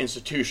kind of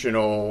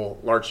institutional,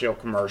 large-scale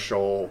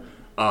commercial,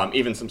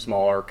 even some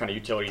smaller kind of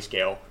utility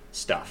scale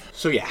stuff.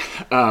 So yeah,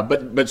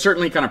 but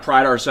certainly kind of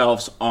pride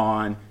ourselves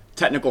on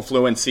technical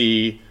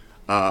fluency,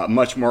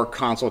 much more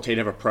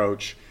consultative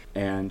approach,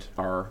 and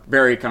are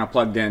very kind of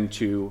plugged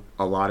into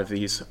a lot of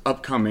these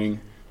upcoming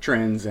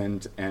trends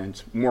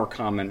and more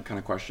common kind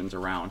of questions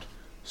around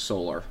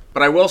solar.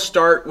 But I will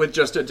start with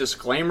just a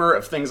disclaimer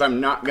of things I'm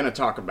not going to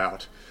talk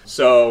about.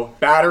 So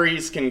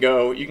batteries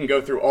you can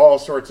go through all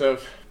sorts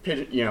of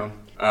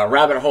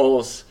rabbit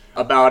holes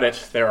about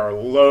it. There are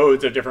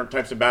loads of different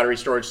types of battery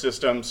storage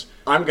systems.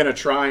 I'm going to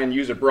try and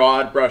use a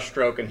broad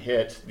brushstroke and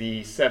hit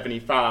the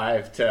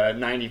 75 to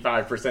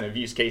 95% of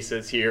use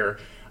cases here.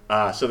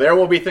 So there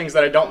will be things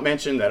that I don't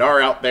mention that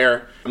are out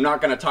there. I'm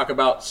not going to talk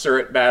about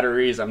Surrot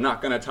batteries. I'm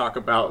not going to talk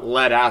about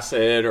lead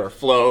acid or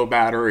flow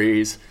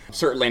batteries.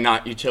 Certainly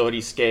not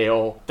utility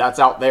scale. That's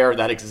out there,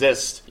 that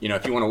exists.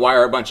 If you want to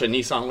wire a bunch of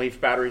Nissan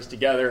Leaf batteries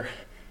together,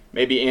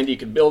 maybe Andy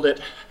could build it.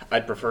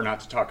 I'd prefer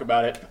not to talk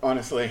about it,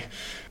 honestly,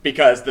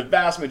 because the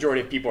vast majority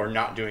of people are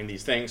not doing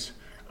these things.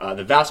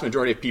 The vast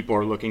majority of people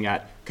are looking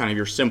at kind of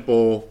your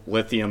simple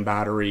lithium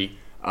battery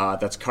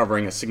that's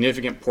covering a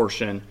significant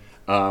portion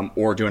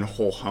or doing a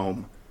whole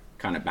home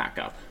kind of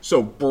backup.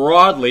 So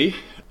broadly,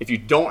 if you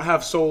don't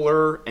have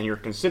solar and you're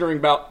considering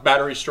about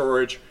battery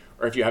storage,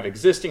 or if you have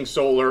existing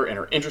solar and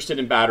are interested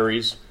in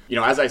batteries,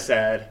 as I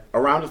said,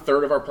 around a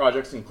third of our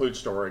projects include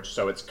storage.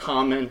 So it's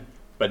common,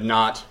 but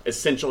not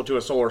essential to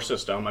a solar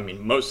system. I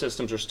mean, most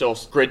systems are still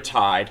grid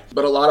tied,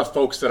 but a lot of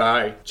folks that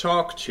I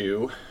talk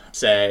to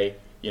say,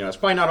 it's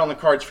probably not on the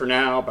cards for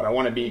now, but I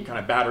want to be kind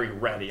of battery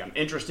ready. I'm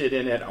interested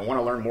in it. I want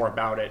to learn more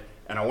about it.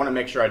 And I want to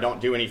make sure I don't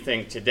do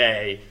anything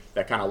today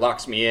that kind of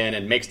locks me in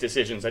and makes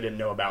decisions I didn't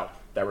know about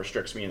that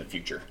restricts me in the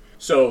future.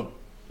 So,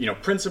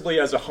 principally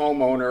as a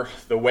homeowner,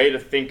 the way to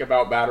think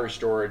about battery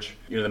storage,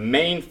 the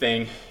main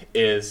thing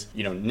is,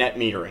 net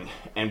metering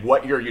and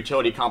what your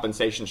utility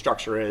compensation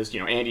structure is.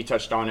 Andy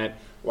touched on it.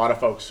 A lot of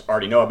folks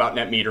already know about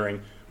net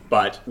metering.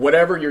 But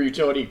whatever your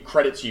utility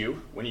credits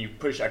you when you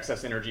push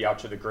excess energy out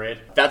to the grid,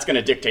 that's going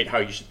to dictate how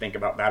you should think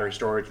about battery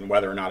storage and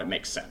whether or not it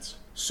makes sense.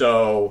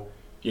 So,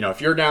 if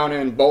you're down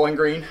in Bowling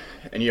Green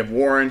and you have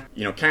Warren,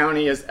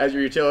 County as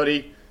your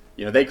utility,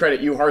 they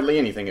credit you hardly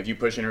anything if you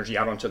push energy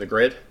out onto the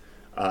grid.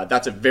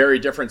 That's a very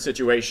different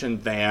situation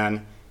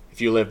than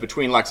if you live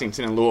between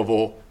Lexington and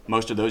Louisville.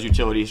 Most of those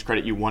utilities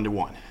credit you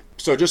 1-to-1.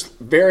 So just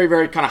very,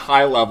 very kind of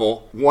high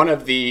level, one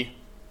of the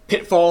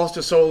pitfalls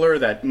to solar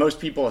that most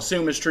people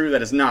assume is true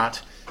that is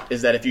not,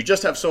 is that if you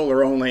just have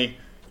solar only,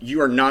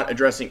 you are not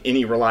addressing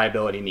any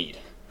reliability need.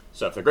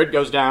 So if the grid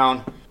goes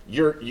down,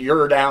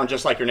 you're down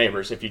just like your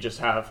neighbors if you just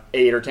have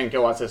 8 or 10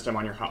 kilowatt system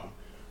on your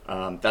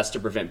home. That's to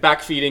prevent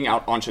backfeeding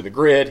out onto the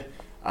grid.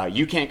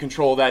 You can't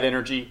control that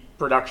energy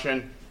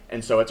production,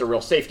 and so it's a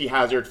real safety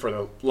hazard for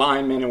the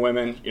linemen and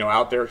women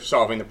out there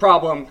solving the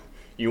problem.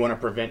 You want to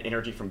prevent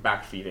energy from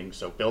backfeeding,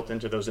 so built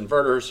into those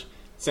inverters,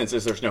 since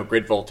there's no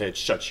grid voltage,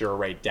 shuts your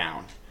array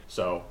down.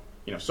 So,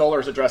 solar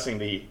is addressing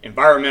the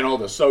environmental,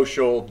 the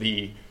social,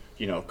 the,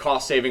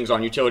 cost savings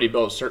on utility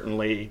bills,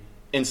 certainly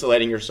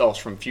insulating yourselves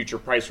from future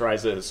price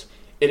rises.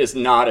 It is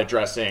not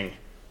addressing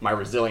my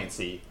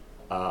resiliency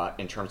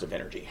in terms of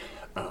energy.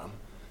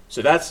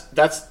 So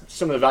that's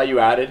some of the value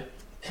added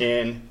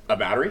in a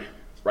battery,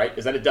 right,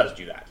 is that it does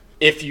do that.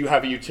 If you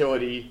have a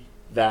utility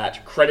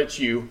that credits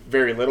you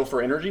very little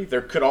for energy,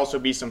 there could also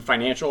be some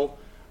financial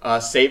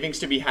savings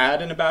to be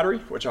had in a battery,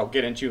 which I'll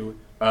get into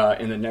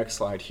in the next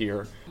slide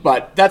here.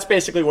 But that's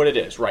basically what it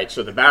is, right?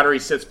 So the battery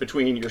sits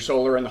between your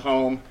solar and the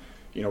home.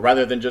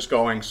 Rather than just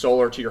going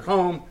solar to your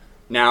home,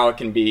 now it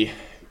can be,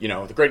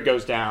 the grid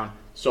goes down,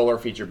 solar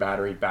feeds your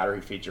battery,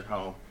 battery feeds your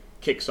home,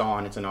 kicks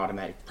on, it's an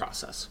automatic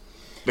process.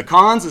 The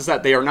cons is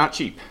that they are not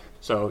cheap.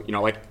 So,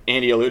 like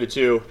Andy alluded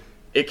to,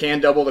 it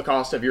can double the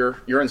cost of your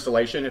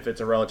installation if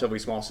it's a relatively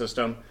small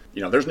system.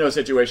 There's no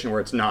situation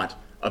where it's not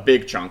a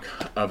big chunk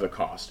of the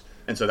cost.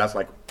 And so that's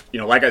like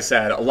I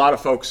said, a lot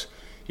of folks,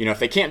 if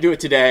they can't do it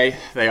today,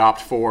 they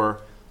opt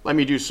for, let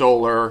me do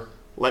solar,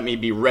 let me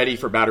be ready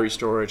for battery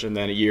storage, and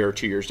then a year or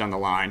 2 years down the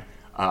line,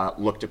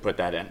 look to put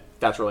that in.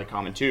 That's really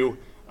common too,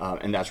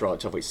 and that's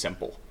relatively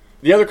simple.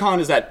 The other con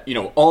is that,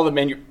 all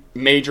the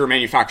major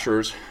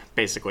manufacturers,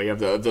 basically, of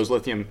those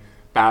lithium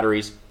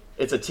batteries,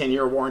 it's a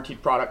 10-year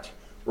warranted product,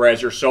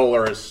 whereas your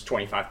solar is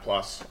 25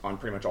 plus on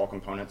pretty much all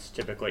components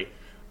typically.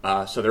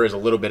 So there is a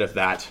little bit of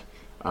that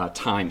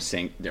time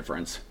sink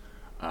difference,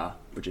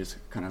 which is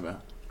kind of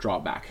a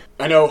drawback.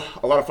 I know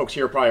a lot of folks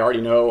here probably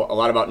already know a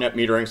lot about net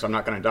metering, so I'm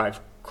not going to dive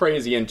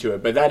crazy into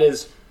it, but that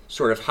is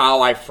sort of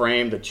how I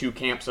frame the two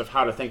camps of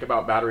how to think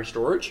about battery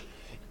storage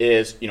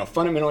is,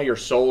 fundamentally your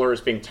solar is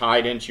being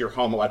tied into your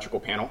home electrical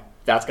panel.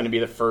 That's going to be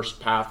the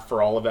first path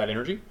for all of that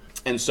energy.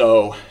 And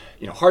so,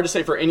 hard to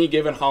say for any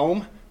given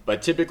home,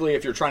 but typically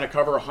if you're trying to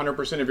cover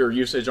 100% of your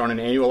usage on an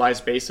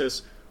annualized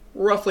basis,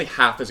 roughly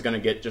half is going to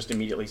get just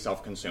immediately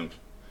self-consumed,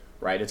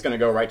 right? It's going to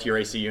go right to your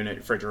AC unit,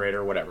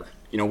 refrigerator, whatever.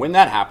 When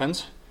that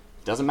happens,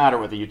 it doesn't matter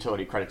what the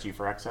utility credits you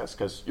for excess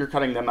because you're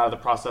cutting them out of the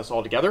process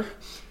altogether,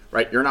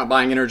 right? You're not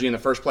buying energy in the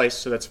first place,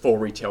 so that's full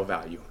retail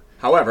value.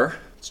 However,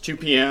 it's 2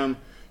 p.m.,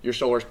 your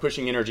solar is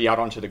pushing energy out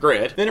onto the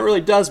grid, then it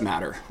really does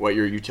matter what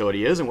your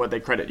utility is and what they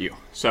credit you.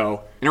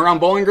 So in around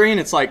Bowling Green,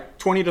 it's like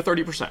 20 to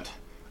 30%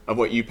 of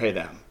what you pay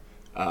them.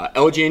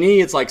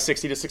 LG&E, it's like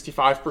 60 to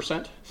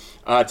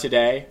 65%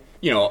 today.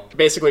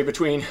 Basically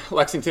between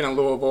Lexington and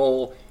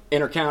Louisville,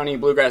 Intercounty,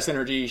 Bluegrass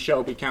Energy,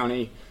 Shelby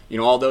County,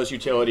 all those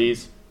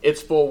utilities, it's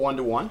full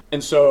 1-to-1.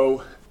 And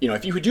so,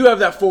 if you do have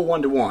that full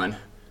 1-to-1,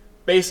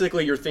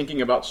 basically you're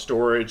thinking about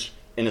storage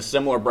in a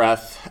similar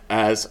breath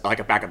as like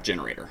a backup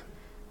generator,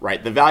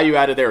 right? The value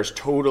added there is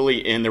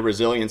totally in the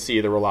resiliency,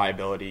 the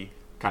reliability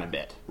kind of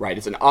bit, right?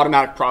 It's an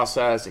automatic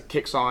process. It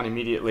kicks on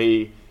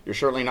immediately. You're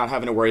certainly not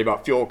having to worry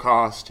about fuel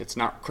cost. It's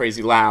not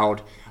crazy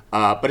loud,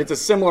 but it's a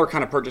similar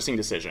kind of purchasing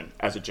decision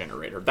as a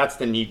generator. That's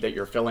the need that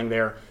you're filling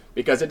there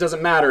because it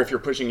doesn't matter if you're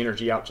pushing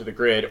energy out to the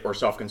grid or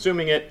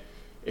self-consuming it.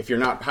 If you're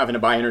not having to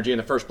buy energy in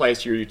the first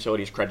place, your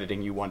utility is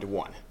crediting you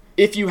 1-to-1.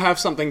 If you have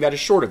something that is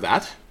short of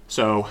that,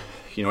 so,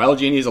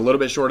 LG&E is a little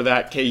bit short of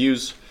that.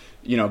 KU's,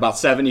 about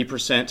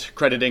 70%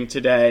 crediting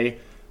today.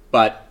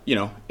 But,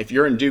 if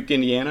you're in Duke,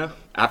 Indiana,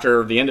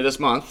 after the end of this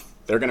month,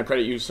 they're going to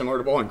credit you similar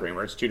to Bowling Green,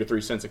 where it's 2 to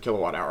 3 cents a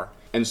kilowatt hour.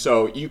 And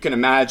so you can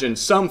imagine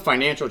some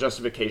financial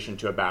justification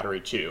to a battery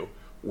too,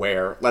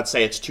 where let's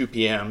say it's 2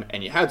 p.m.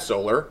 and you had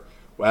solar.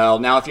 Well,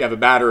 now if you have a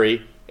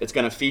battery, it's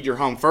going to feed your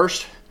home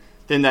first.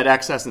 Then that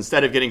excess,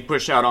 instead of getting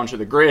pushed out onto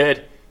the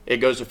grid, it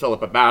goes to fill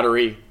up a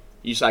battery.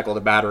 You cycle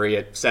the battery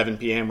at 7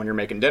 p.m. when you're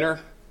making dinner.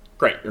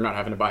 Great, you're not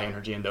having to buy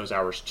energy in those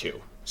hours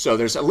too. So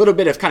there's a little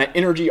bit of kind of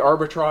energy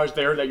arbitrage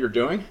there that you're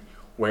doing,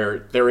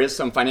 where there is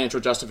some financial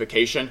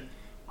justification.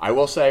 I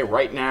will say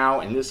right now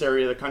in this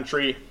area of the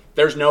country,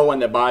 there's no one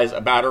that buys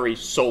a battery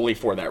solely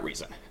for that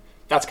reason.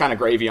 That's kind of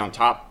gravy on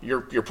top.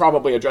 You're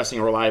probably addressing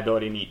a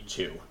reliability need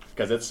too,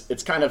 because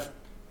it's kind of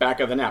back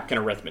of the napkin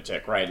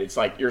arithmetic, right? It's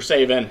like you're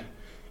saving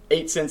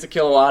 8 cents a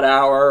kilowatt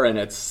hour, and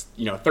it's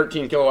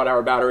 13 kilowatt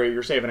hour battery.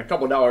 You're saving a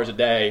couple dollars a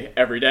day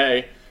every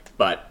day,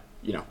 but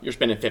you're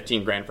spending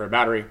 15 grand for a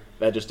battery.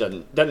 That just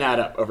doesn't add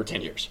up over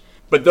 10 years.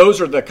 But those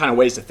are the kind of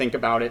ways to think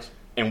about it,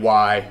 and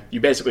why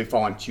you basically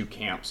fall in two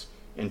camps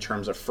in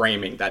terms of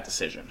framing that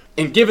decision.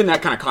 And given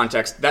that kind of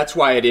context, that's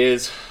why it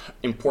is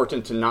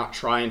important to not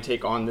try and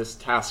take on this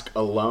task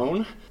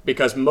alone,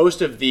 because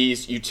most of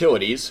these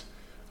utilities,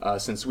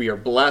 since we are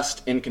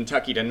blessed in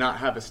Kentucky to not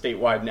have a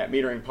statewide net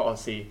metering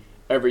policy,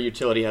 every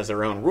utility has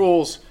their own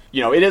rules.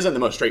 It isn't the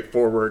most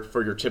straightforward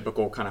for your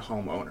typical kind of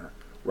homeowner,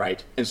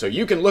 right? And so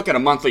you can look at a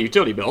monthly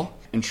utility bill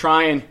and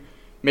try and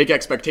make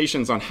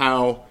expectations on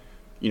how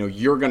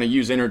you're going to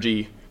use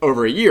energy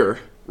over a year,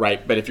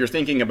 right? But if you're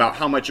thinking about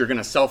how much you're going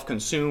to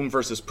self-consume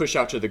versus push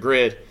out to the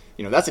grid,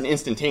 that's an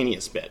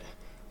instantaneous bid,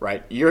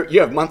 right? You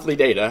have monthly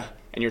data,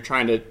 and you're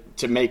trying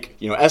to make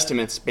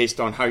estimates based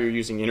on how you're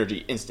using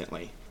energy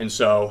instantly. And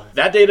so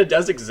that data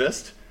does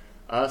exist.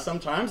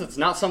 Sometimes it's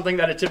not something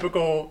that a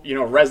typical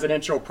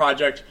residential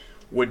project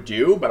would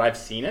do, but I've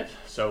seen it.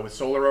 So with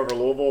Solar Over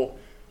Louisville,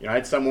 I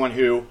had someone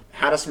who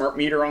had a smart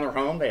meter on their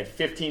home. They had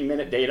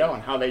 15-minute data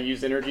on how they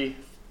used energy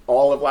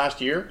all of last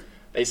year.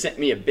 They sent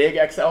me a big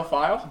Excel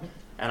file,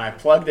 and I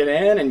plugged it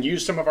in and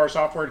used some of our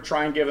software to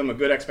try and give them a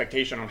good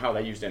expectation on how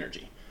they used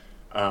energy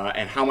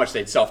and how much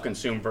they'd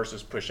self-consume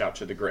versus push out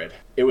to the grid.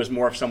 It was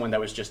more of someone that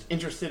was just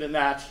interested in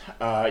that.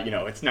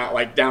 It's not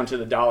like down to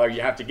the dollar.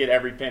 You have to get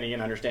every penny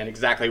and understand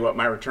exactly what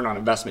my return on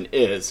investment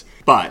is,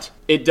 but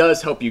it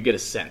does help you get a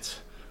sense.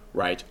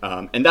 Right.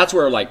 And that's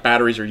where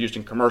batteries are used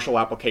in commercial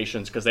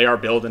applications, because they are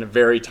built in a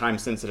very time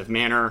sensitive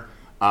manner.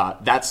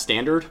 That's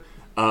standard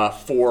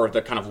for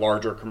the kind of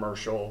larger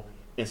commercial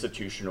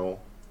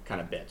institutional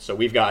kind of bit. So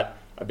we've got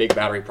a big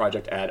battery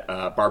project at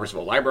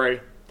Barboursville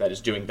Library that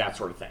is doing that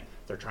sort of thing.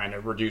 They're trying to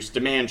reduce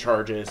demand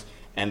charges,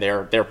 and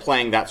they're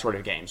playing that sort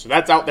of game. So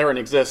that's out there and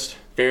exists.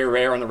 Very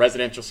rare on the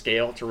residential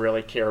scale to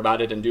really care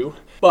about it and do.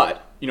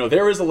 But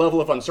there is a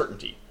level of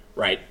uncertainty,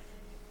 right?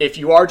 If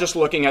you are just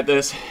looking at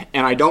this,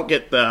 and I don't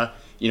get the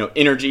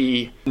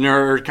energy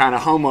nerd kind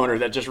of homeowner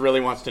that just really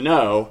wants to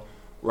know,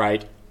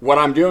 right? What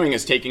I'm doing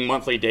is taking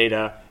monthly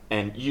data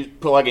and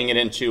plugging it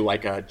into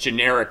a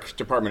generic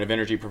Department of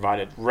Energy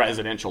provided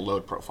residential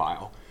load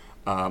profile.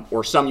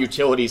 Or some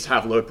utilities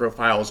have load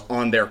profiles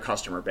on their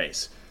customer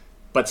base.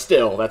 But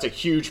still, that's a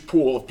huge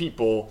pool of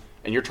people,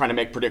 and you're trying to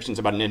make predictions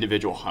about an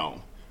individual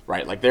home.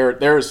 Right,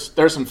 there's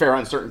some fair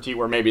uncertainty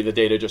where maybe the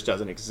data just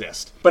doesn't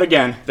exist. But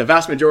again, the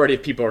vast majority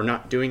of people are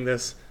not doing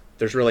this.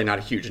 There's really not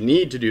a huge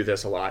need to do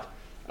this a lot,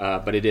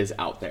 but it is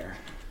out there.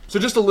 So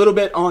just a little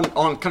bit on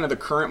kind of the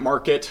current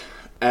market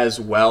as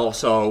well.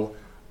 So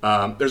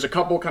there's a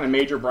couple kind of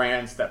major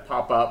brands that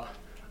pop up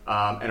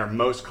and are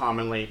most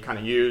commonly kind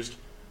of used.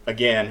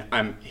 Again,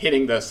 I'm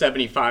hitting the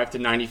 75 to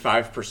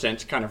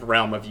 95% kind of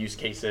realm of use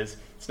cases.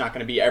 It's not going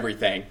to be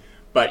everything,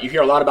 but you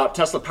hear a lot about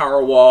Tesla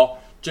Powerwall,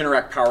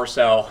 Generac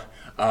PowerCell,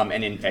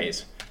 and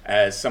Enphase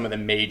as some of the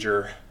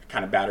major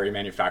kind of battery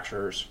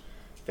manufacturers.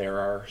 There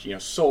are,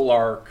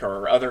 Solarc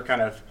or other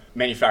kind of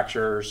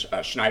manufacturers.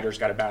 Schneider's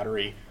got a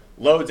battery.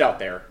 Loads out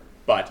there,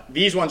 but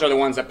these ones are the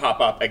ones that pop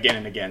up again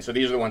and again. So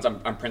these are the ones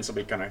I'm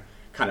principally going to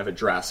kind of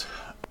address.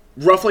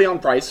 Roughly on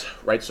price,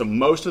 right? So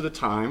most of the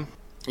time,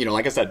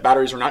 like I said,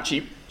 batteries are not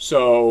cheap.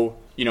 So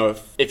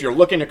if you're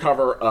looking to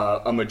cover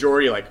a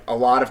majority, a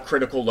lot of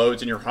critical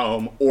loads in your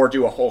home, or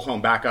do a whole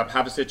home backup,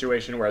 have a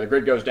situation where the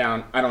grid goes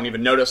down, I don't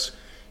even notice,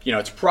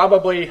 it's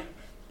probably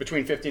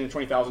between $15,000 and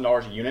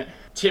 $20,000 a unit.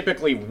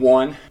 Typically,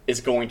 one is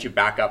going to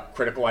back up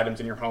critical items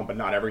in your home, but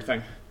not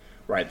everything,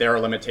 right? There are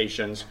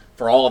limitations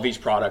for all of these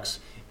products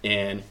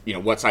in,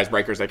 what size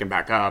breakers they can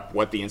back up,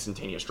 what the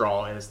instantaneous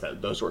draw is,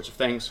 those sorts of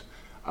things.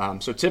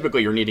 So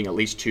typically, you're needing at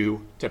least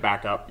two to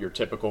back up your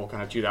typical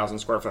kind of 2,000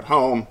 square foot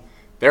home.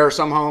 There are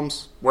some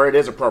homes where it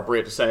is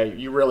appropriate to say,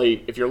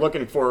 if you're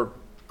looking for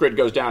grid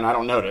goes down, I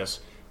don't notice,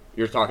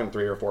 you're talking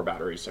 3 or 4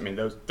 batteries. I mean,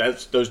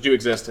 those do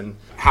exist and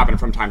happen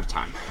from time to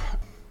time.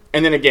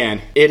 And then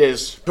again, it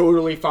is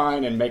totally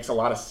fine and makes a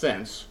lot of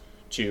sense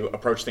to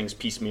approach things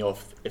piecemeal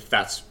if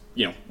that's,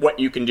 what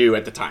you can do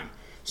at the time.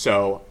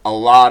 So a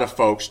lot of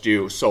folks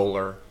do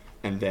solar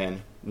and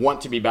then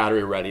want to be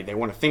battery ready. They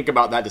want to think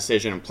about that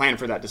decision and plan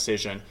for that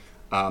decision.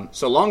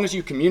 So long as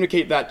you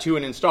communicate that to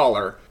an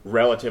installer,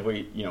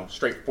 relatively,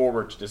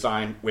 straightforward to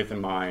design with in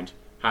mind,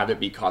 have it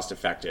be cost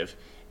effective,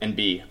 and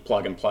be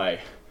plug and play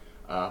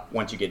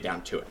once you get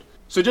down to it.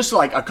 So just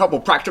a couple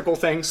practical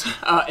things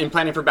in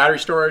planning for battery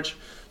storage.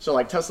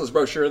 So Tesla's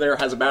brochure there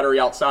has a battery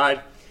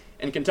outside.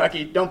 In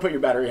Kentucky, don't put your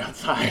battery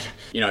outside.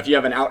 If you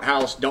have an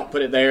outhouse, don't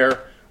put it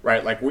there.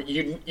 right? Like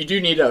you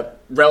do need a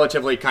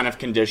relatively kind of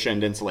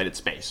conditioned insulated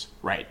space,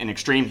 right? In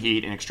extreme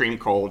heat and extreme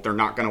cold, they're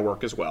not going to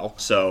work as well.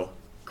 So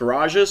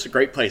garages,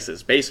 great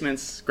places.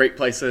 Basements, great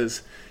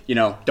places.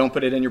 Don't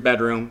put it in your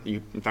bedroom.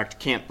 You, in fact,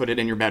 can't put it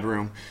in your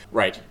bedroom,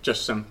 right?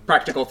 Just some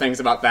practical things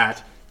about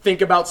that.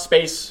 Think about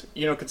space,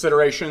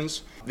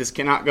 considerations. This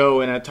cannot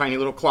go in a tiny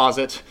little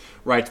closet,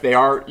 right? They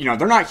are,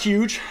 they're not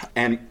huge,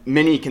 and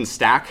many can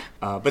stack,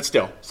 but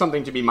still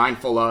something to be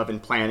mindful of in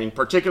planning,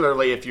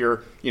 particularly if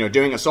you're,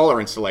 doing a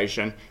solar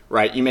installation,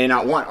 right? You may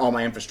not want all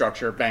my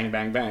infrastructure, bang,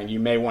 bang, bang. You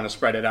may want to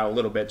spread it out a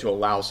little bit to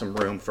allow some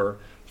room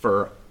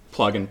for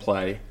plug and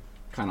play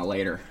kind of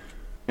later.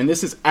 And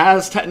this is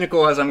as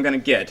technical as I'm going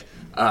to get,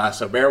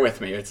 so bear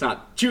with me. It's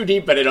not too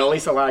deep, but it'll at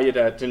least allow you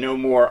to know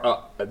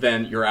more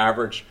than your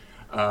average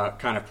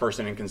kind of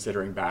person in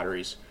considering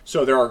batteries.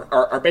 So there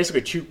are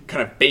basically two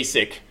kind of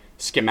basic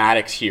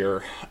schematics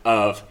here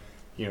of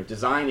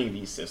designing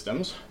these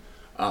systems,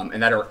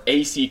 and that are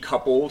AC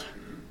coupled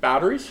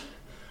batteries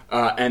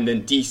and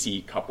then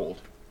DC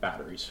coupled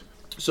batteries.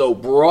 So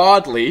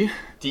broadly,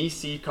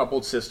 DC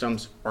coupled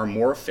systems are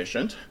more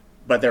efficient,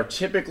 but they're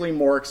typically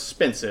more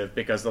expensive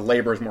because the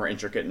labor is more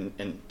intricate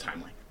and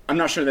timely. I'm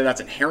not sure that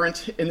that's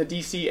inherent in the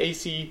DC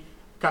AC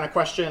kind of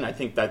question. I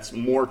think that's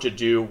more to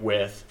do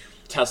with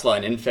Tesla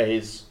and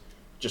Enphase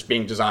just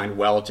being designed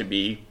well to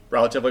be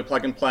relatively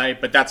plug and play,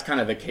 but that's kind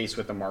of the case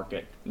with the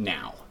market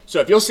now. So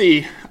if you'll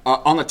see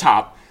on the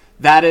top,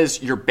 that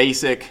is your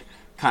basic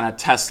kind of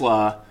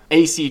Tesla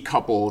AC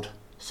coupled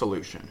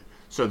solution.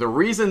 So the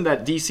reason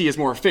that DC is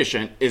more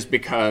efficient is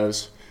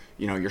because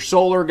your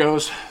solar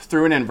goes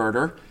through an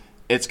inverter,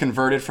 it's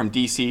converted from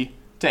DC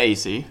to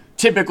AC.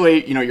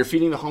 Typically, you're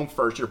feeding the home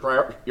first, you're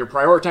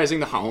prioritizing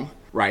the home,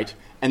 right?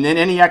 And then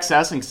any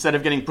excess, instead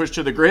of getting pushed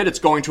to the grid, it's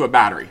going to a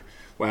battery.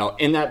 Well,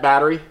 in that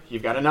battery,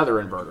 you've got another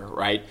inverter,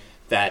 right,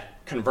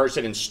 that converts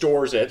it and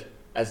stores it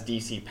as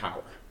DC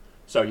power.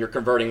 So you're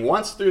converting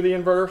once through the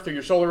inverter, through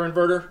your solar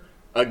inverter,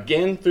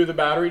 again through the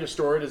battery to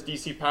store it as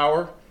DC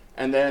power,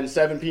 and then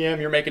 7 p.m.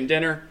 you're making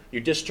dinner,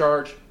 you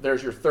discharge,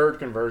 there's your third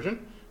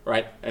conversion,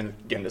 right? And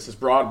again, this is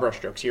broad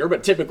brushstrokes here,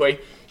 but typically,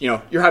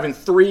 you're having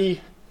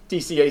 3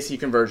 DC-AC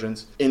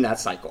conversions in that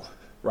cycle,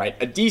 right?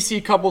 A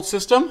DC coupled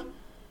system,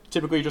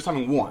 typically you're just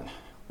having one.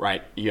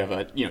 Right, you have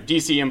a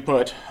DC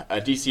input, a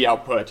DC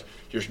output.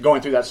 You're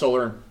going through that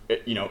solar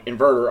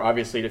inverter,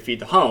 obviously, to feed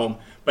the home,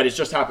 but it's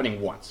just happening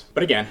once.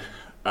 But again,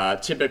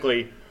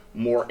 typically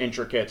more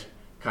intricate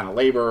kind of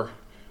labor.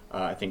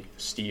 I think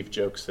Steve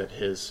jokes that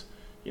his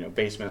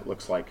basement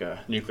looks like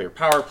a nuclear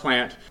power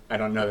plant. I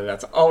don't know that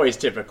that's always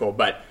typical,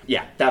 but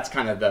yeah, that's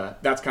kind of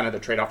the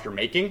trade-off you're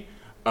making.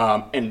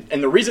 And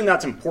the reason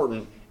that's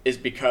important is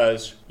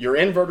because your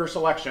inverter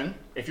selection,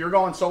 if you're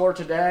going solar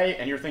today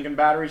and you're thinking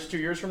batteries 2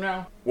 years from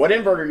now, what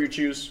inverter you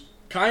choose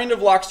kind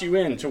of locks you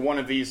into one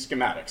of these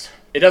schematics.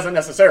 It doesn't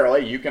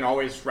necessarily. You can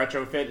always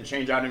retrofit and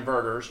change out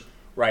inverters,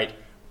 right?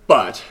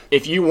 But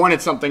if you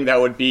wanted something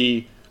that would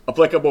be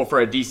applicable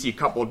for a DC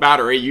coupled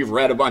battery, you've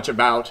read a bunch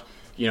about,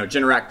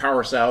 Generac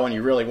Power Cell, and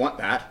you really want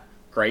that,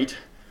 great.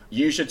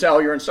 You should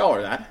tell your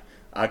installer that,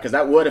 because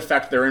that would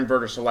affect their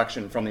inverter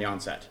selection from the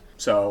onset.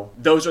 So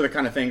those are the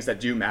kind of things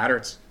that do matter.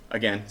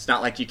 It's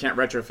not like you can't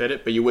retrofit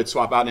it, but you would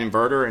swap out an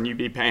inverter and you'd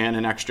be paying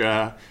an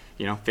extra,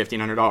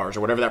 $1,500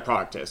 or whatever that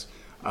product is.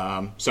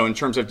 So in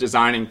terms of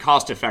designing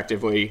cost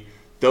effectively,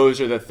 those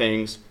are the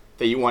things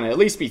that you want to at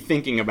least be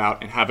thinking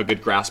about and have a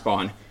good grasp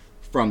on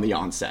from the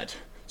onset.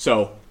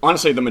 So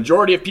honestly, the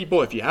majority of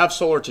people, if you have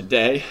solar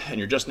today and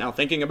you're just now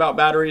thinking about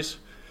batteries,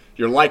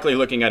 you're likely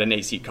looking at an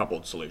AC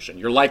coupled solution.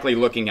 You're likely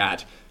looking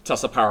at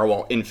Tesla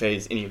Powerwall,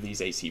 Enphase, any of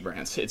these AC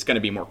brands. It's going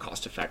to be more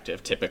cost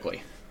effective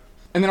typically.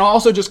 And then I'll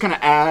also just kind of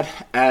add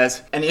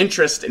as an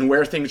interest in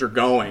where things are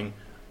going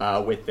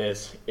with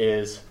this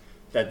is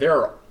that there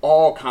are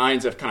all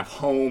kinds of kind of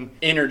home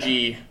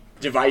energy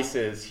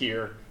devices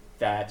here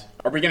that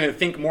are beginning to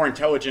think more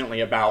intelligently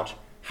about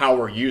how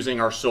we're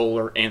using our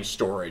solar and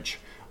storage.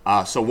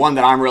 So one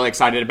that I'm really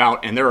excited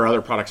about, and there are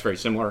other products very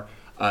similar,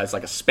 it's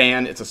like a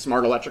SPAN. It's a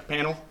smart electric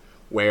panel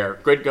where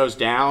grid goes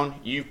down,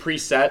 you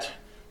preset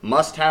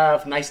must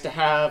have, nice to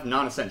have,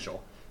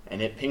 non-essential. And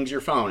it pings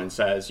your phone and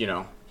says,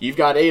 you've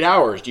got 8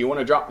 hours. Do you want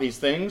to drop these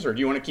things or do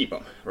you want to keep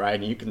them, right?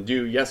 And you can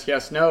do yes,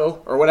 yes,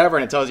 no, or whatever,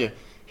 and it tells you,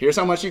 here's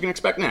how much you can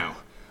expect now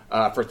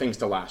for things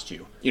to last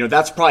you.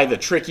 That's probably the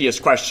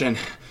trickiest question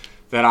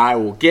that I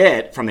will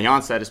get from the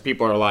onset is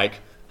people are like,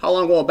 how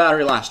long will a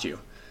battery last you?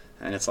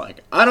 And it's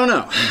like, I don't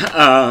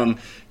know,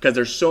 because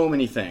there's so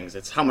many things.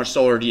 It's how much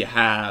solar do you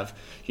have?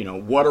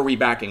 What are we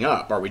backing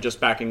up? Are we just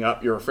backing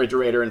up your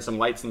refrigerator and some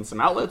lights and some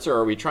outlets, or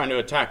are we trying to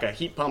attack a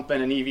heat pump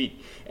and an EV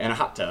and a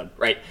hot tub,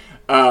 right?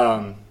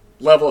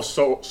 Level of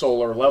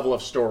solar, level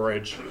of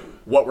storage,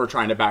 what we're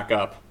trying to back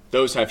up,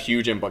 those have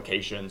huge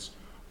implications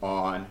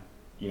on,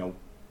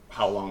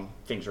 how long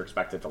things are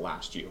expected to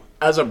last you.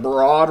 As a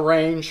broad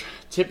range,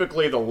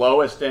 typically the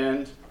lowest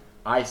end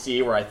I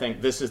see where I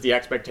think this is the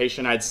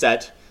expectation I'd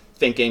set,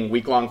 thinking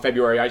week-long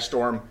February ice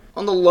storm.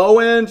 On the low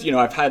end,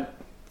 I've had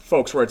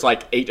folks where it's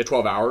like 8 to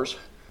 12 hours.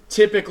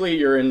 Typically,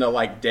 you're in the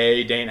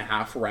day and a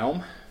half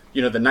realm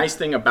The nice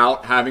thing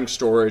about having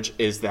storage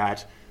is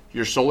that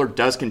your solar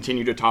does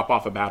continue to top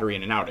off a battery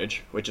in an outage,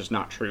 which is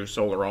not true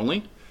solar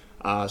only.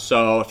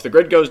 So if the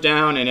grid goes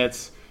down and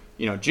it's,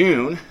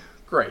 June,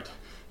 great.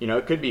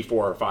 It could be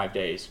 4 or 5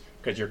 days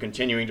because you're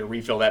continuing to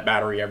refill that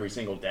battery every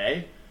single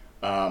day.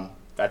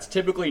 That's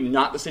typically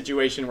not the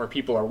situation where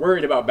people are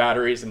worried about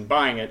batteries and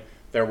buying it.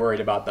 They're worried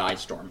about the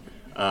ice storm.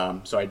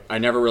 So I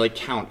never really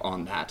count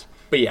on that.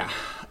 But yeah,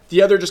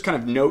 the other just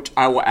kind of note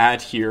I will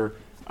add here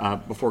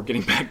before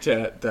getting back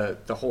to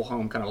the whole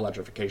home kind of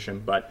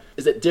electrification, but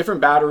is that different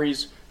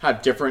batteries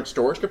have different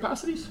storage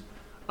capacities.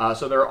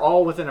 So they're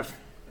all within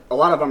a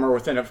lot of them are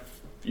within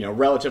a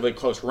relatively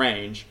close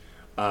range.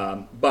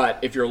 But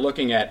if you're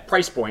looking at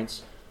price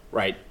points,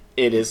 right,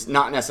 it is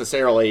not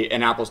necessarily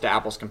an apples to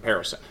apples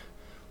comparison,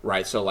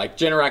 right? So like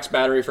Generac's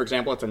battery, for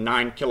example, it's a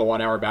 9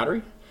 kilowatt hour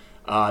battery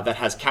that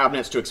has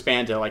cabinets to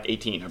expand to like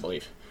 18, I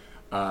believe.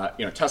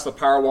 Tesla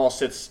Powerwall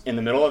sits in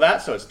the middle of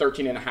that, so it's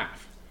 13 and a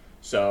half.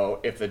 So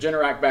if the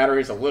Generac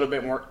battery is a little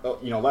bit more,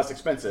 less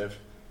expensive,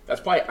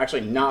 that's probably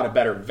actually not a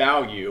better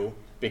value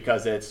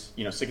because it's,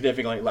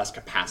 significantly less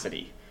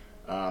capacity.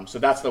 So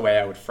that's the way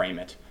I would frame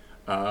it.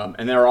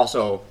 And there are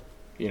also,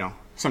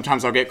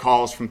 sometimes I'll get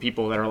calls from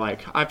people that are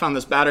like, I found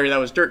this battery that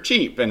was dirt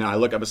cheap. And I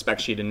look up a spec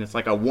sheet and it's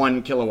like a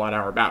 1 kilowatt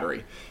hour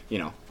battery.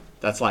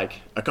 That's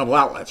like a couple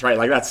outlets, right?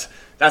 Like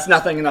that's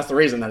nothing, and that's the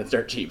reason that it's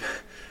dirt cheap.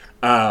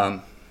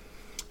 But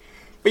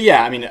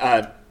yeah, I mean,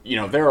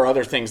 there are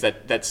other things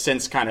that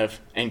sense kind of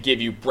and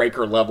give you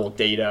breaker level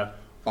data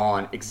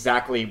on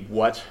exactly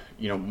what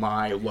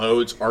my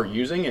loads are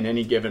using in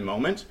any given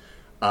moment,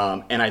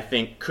 and I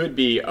think could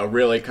be a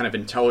really kind of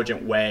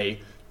intelligent way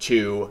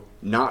to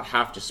not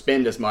have to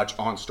spend as much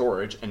on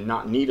storage and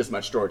not need as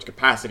much storage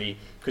capacity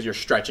because you're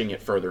stretching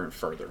it further and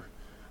further.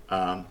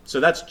 So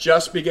that's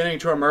just beginning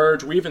to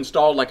emerge. We've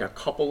installed like a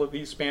couple of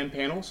these span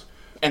panels,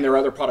 and there are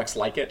other products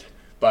like it,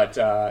 but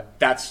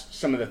that's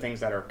some of the things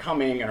that are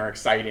coming and are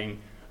exciting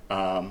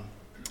and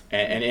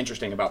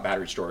interesting about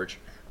battery storage.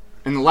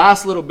 And the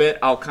last little bit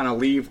I'll kind of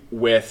leave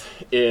with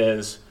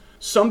is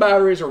some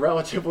batteries are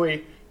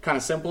relatively kind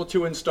of simple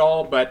to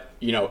install, but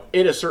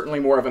it is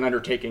certainly more of an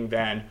undertaking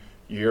than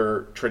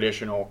your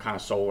traditional kind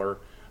of solar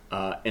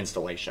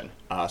installation.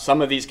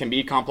 Some of these can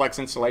be complex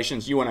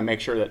installations. You want to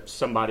make sure that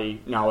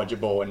somebody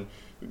knowledgeable and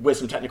with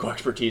some technical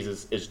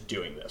expertise is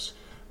doing this.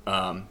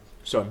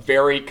 So a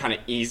very kind of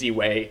easy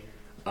way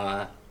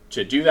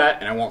to do that,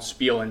 and I won't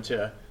spiel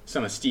into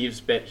some of Steve's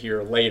bit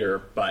here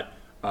later, but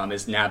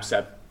is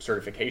NABCEP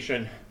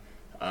certification.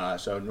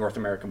 So North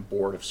American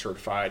Board of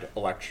Certified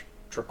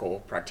Electrical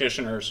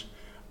Practitioners.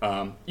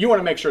 You want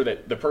to make sure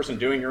that the person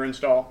doing your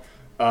install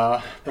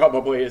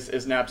probably is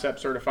NABCEP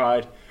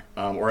certified,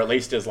 or at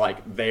least is like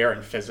there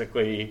and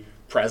physically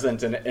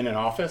present in an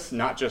office,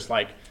 not just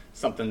like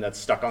something that's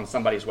stuck on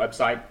somebody's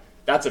website.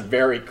 That's a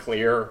very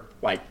clear,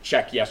 like,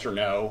 check yes or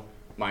no,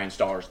 my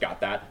installer's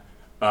got that.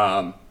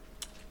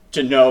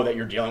 To know that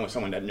you're dealing with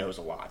someone that knows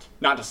a lot.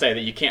 Not to say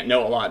that you can't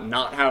know a lot and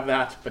not have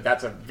that, but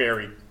that's a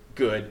very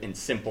good and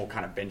simple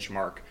kind of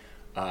benchmark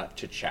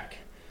to check.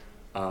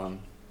 And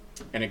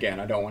again,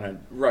 I don't want to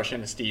rush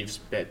into Steve's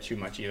bit too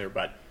much either,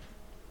 but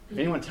if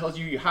anyone tells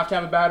you have to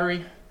have a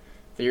battery,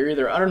 they're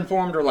either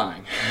uninformed or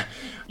lying.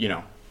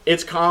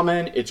 It's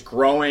common, it's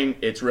growing,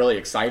 it's really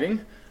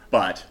exciting,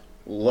 but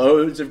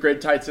loads of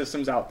grid-tied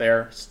systems out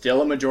there.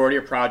 Still a majority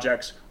of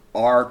projects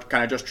are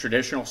kind of just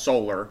traditional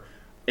solar.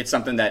 It's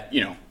something that,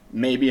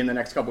 maybe in the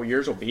next couple of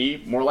years will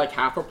be more like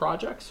half of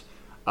projects.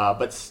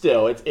 But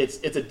still, it's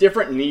a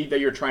different need that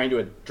you're trying to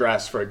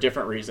address for a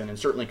different reason, and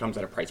certainly comes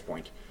at a price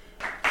point.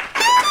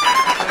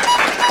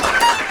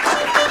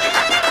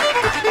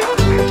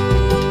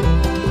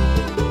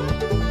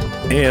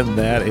 And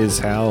that is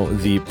how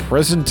the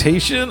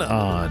presentation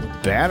on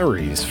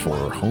batteries for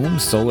home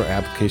solar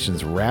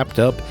applications wrapped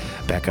up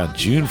back on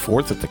June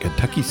 4th at the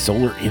Kentucky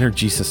Solar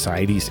Energy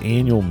Society's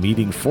annual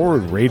meeting.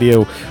 Forward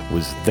Radio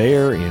was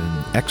there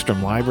in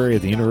Ekstrom Library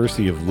at the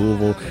University of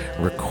Louisville,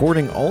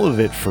 recording all of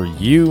it for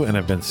you, and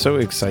I've been so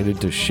excited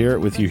to share it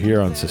with you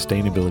here on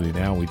Sustainability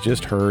Now. We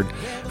just heard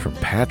from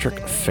Patrick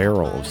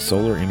Farrell of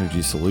Solar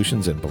Energy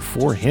Solutions, and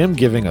before him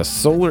giving a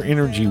Solar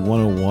Energy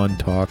 101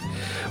 talk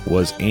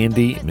was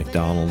Andy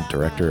McDonald,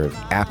 Director of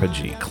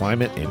Apogee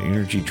Climate and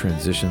Energy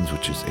Transitions,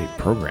 which is a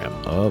program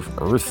of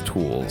Earth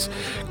Tools.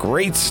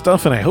 Great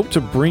stuff, and I hope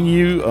to bring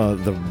you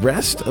the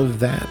rest of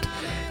that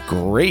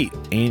great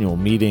annual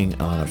meeting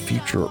on a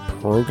future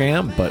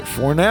program. But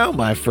for now,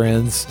 my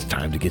friends, it's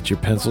time to get your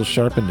pencils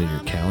sharpened and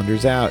your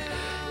calendars out.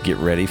 Get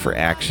ready for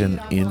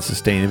action in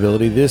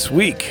sustainability this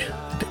week.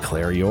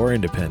 Declare your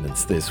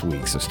independence this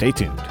week, so stay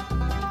tuned.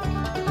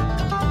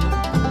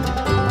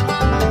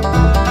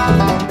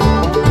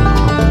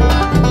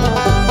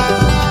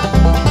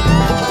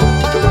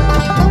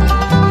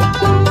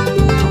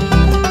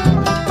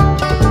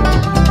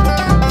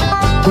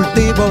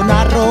 Cultivo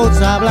una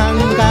rosa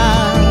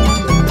blanca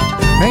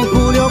en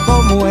julio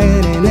como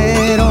en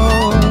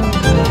enero.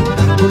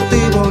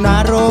 Cultivo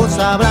una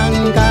rosa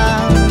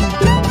blanca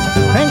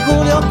en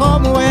julio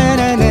como en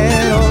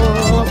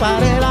enero.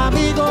 Para el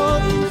amigo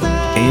sincero.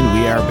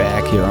 are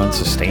back here on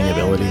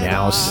Sustainability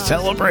Now,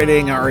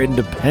 celebrating our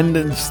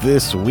independence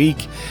this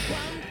week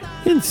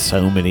in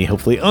so many,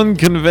 hopefully,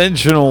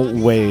 unconventional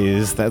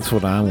ways. That's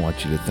what I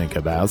want you to think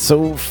about.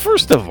 So,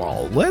 first of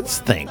all, let's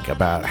think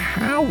about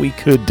how we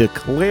could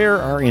declare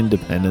our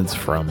independence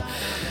from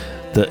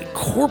the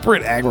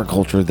corporate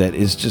agriculture that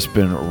has just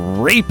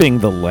been raping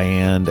the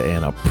land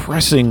and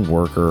oppressing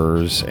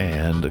workers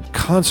and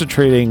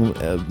concentrating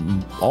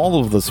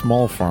all of the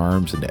small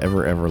farms into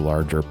ever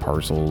larger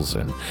parcels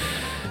and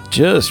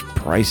just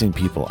pricing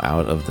people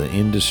out of the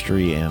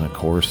industry and, of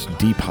course,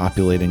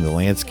 depopulating the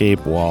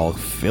landscape while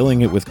filling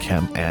it with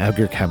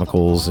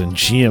agrochemicals and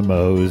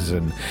GMOs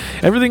and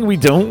everything we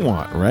don't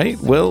want, right?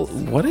 Well,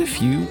 what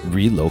if you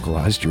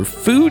relocalized your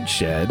food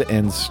shed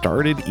and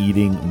started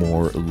eating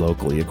more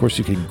locally? Of course,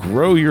 you can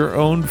grow your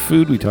own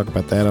food. We talk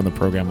about that on the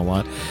program a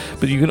lot,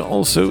 but you can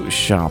also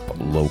shop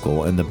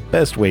local, and the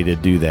best way to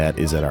do that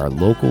is at our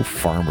local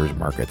farmers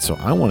market. So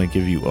I want to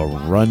give you a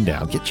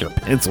rundown. Get your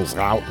pencils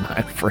out,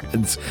 my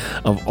friends,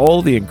 of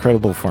all the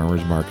incredible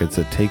farmers markets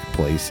that take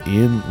place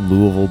in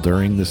Louisville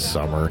during the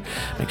summer.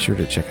 Make sure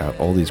to check out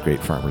all these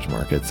great farmers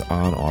markets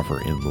on offer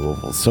in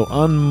Louisville. So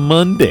on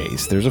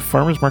Mondays, there's a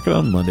farmers market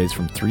on Mondays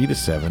from 3 to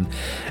 7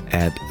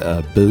 at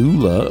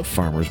Beulah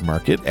Farmers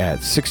Market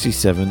at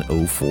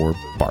 6704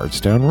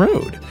 Bardstown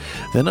Road.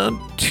 Then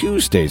on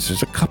Tuesdays,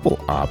 there's a couple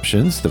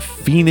options. The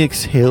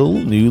Phoenix Hill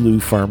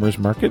Nulu Farmers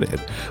Market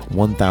at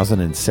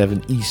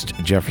 1007 East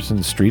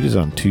Jefferson Street is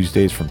on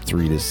Tuesdays from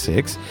 3 to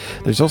 6.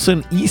 There's also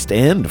an East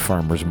End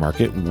Farmers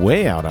Market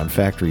way out on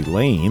Factory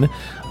Lane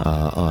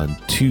on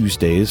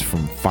Tuesdays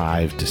from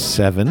 5 to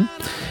 7.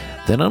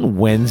 Then on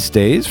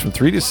Wednesdays from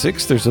 3 to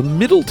 6, there's a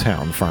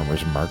Middletown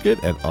Farmers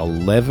Market at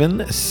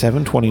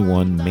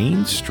 11721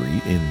 Main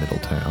Street in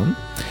Middletown.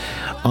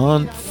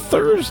 On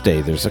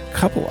Thursday, there's a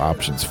couple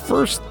options.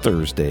 First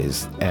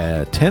Thursdays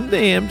at 10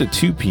 a.m. to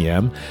 2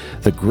 p.m.,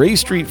 the Gray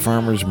Street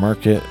Farmers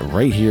Market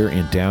right here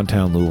in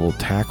downtown Louisville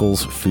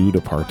tackles food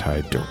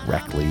apartheid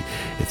directly.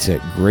 It's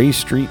at Gray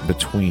Street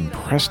between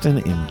Preston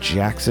and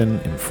Jackson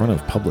in front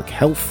of Public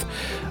Health,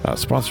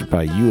 sponsored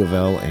by U of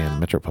L and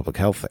Metro Public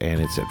Health,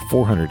 and it's at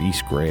 400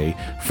 East Gray,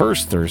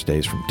 first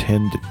Thursdays from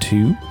 10 to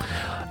 2.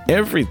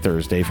 Every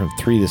Thursday from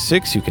 3 to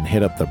 6, you can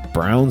hit up the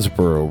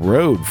Brownsboro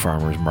Road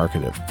Farmers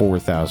Market at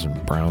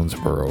 4000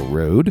 Brownsboro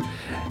Road.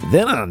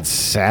 Then on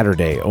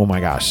Saturday, oh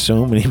my gosh,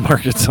 so many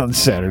markets on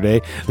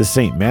Saturday. The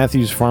St.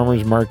 Matthews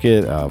Farmers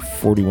Market,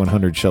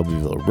 4100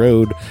 Shelbyville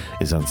Road,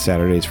 is on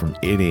Saturdays from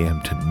 8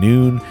 a.m. to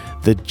noon.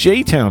 The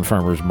J-Town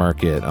Farmers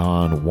Market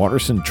on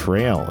Watterson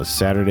Trail is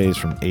Saturdays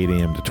from 8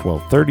 a.m. to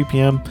 12:30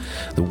 p.m.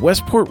 The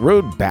Westport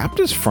Road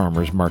Baptist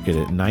Farmers Market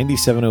at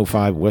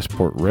 9705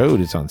 Westport Road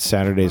is on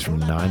Saturdays from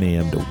 9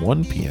 a.m. to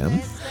 1 p.m.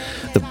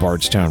 The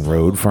Bardstown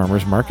Road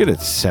Farmers Market at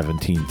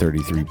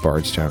 1733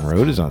 Bardstown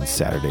Road is on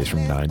Saturdays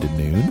from 9 to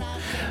noon.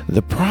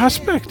 The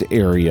Prospect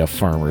Area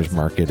Farmers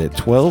Market at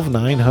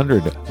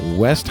 12900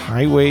 West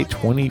Highway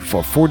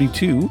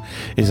 42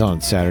 is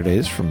on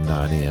Saturdays from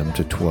 9 a.m.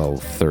 to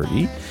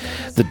 12:30.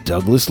 The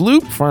Douglas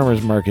Loop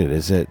Farmers Market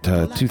is at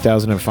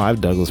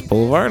 2005 Douglas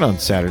Boulevard on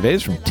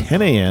Saturdays from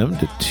 10 a.m.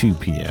 to 2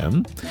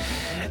 p.m.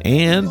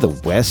 And the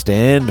West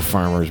End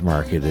Farmers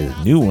Market,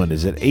 a new one,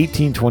 is at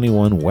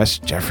 1821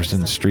 West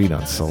Jefferson Street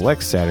on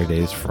select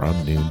Saturdays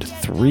from noon to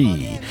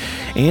 3.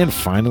 And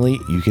finally,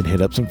 you can hit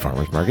up some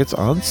farmers markets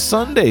on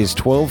Sundays,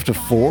 12 to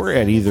 4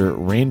 at either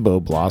Rainbow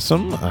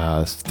Blossom,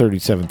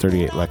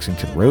 3738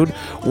 Lexington Road,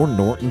 or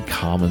Norton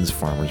Commons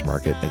Farmers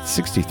Market at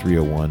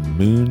 6301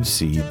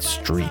 Moonseed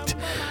Street.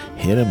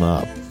 Hit them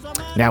up.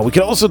 Now, we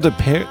can also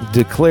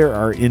declare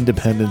our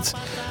independence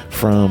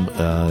from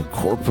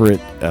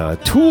corporate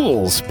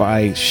tools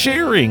by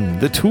sharing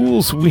the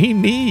tools we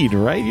need,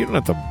 right? You don't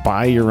have to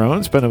buy your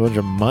own, spend a bunch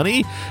of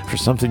money for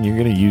something you're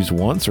going to use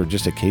once or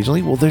just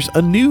occasionally. Well, there's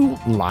a new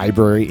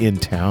library in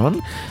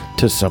town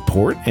to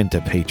support and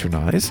to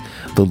patronize.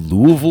 The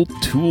Louisville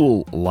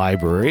Tool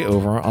Library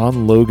over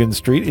on Logan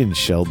Street in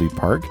Shelby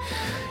Park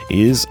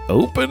is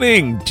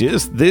opening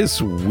just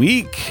this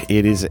week.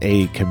 It is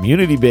a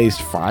community-based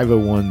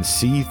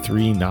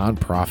 501c3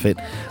 nonprofit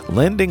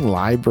lending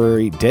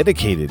library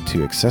dedicated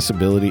to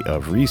accessibility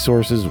of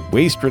resources,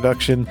 waste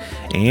reduction,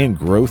 and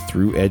growth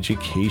through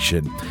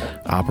education.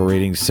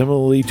 Operating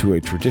similarly to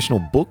a traditional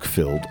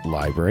book-filled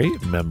library,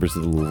 members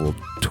of the Louisville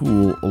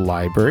Tool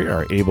Library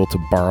are able to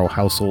borrow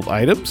household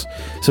items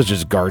such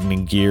as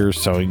gardening gear,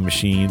 sewing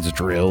machines,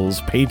 drills,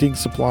 painting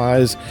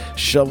supplies,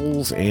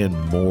 shovels, and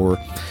more.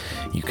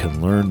 You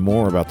can learn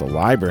more about the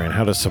library and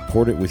how to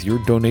support it with your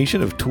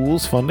donation of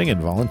tools, funding,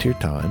 and volunteer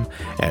time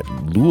at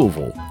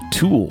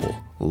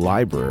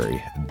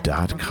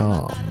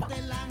LouisvilleToolLibrary.com.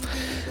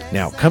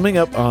 Now, coming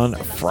up on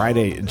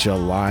Friday,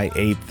 July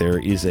 8th, there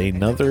is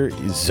another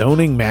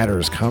Zoning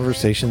Matters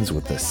Conversations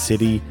with the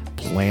City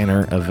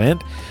Planner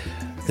event.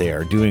 They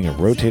are doing a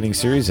rotating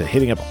series of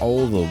hitting up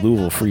all the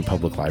Louisville Free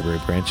Public Library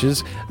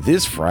branches.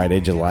 This Friday,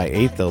 July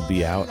 8th, they'll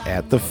be out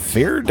at the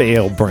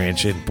Fairdale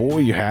branch. And boy,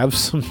 you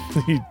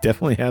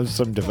definitely have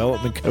some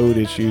development code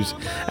issues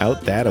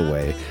out that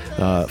way.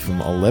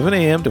 from 11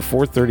 a.m. to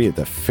 4:30 at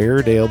the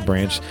Fairdale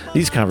branch.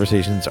 These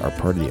conversations are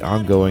part of the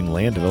ongoing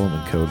Land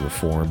Development Code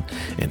reform,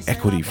 an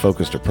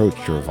equity-focused approach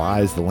to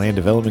revise the Land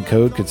Development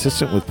Code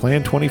consistent with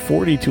Plan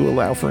 2040 to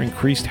allow for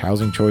increased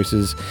housing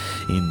choices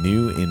in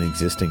new and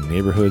existing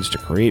neighborhoods, to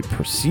create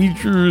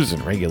procedures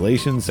and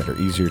regulations that are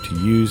easier to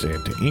use,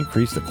 and to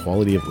increase the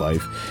quality of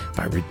life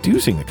by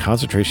reducing the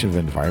concentration of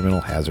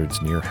environmental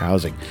hazards near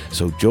housing.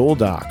 So Joel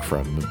Dock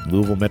from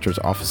Louisville Metro's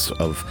Office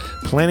of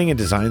Planning and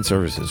Design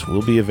Services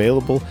will be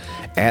available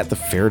at the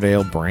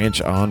Fairdale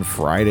branch on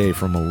Friday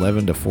from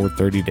 11 to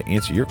 4:30 to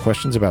answer your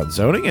questions about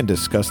zoning and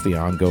discuss the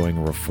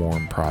ongoing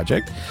reform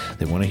project.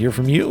 They want to hear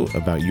from you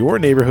about your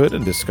neighborhood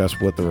and discuss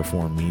what the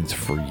reform means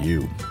for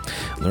you.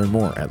 Learn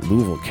more at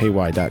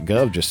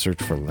LouisvilleKY.gov. Just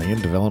search for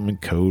Land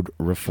Development Code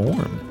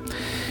Reform.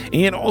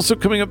 And also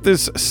coming up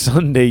this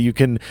Sunday, you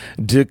can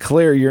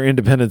declare your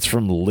independence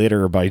from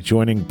litter by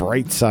joining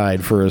Brightside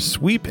for a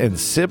sweep and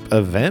sip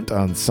event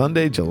on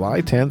Sunday,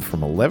 July 10th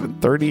from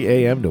 11:30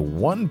 a.m. to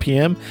 1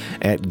 p.m.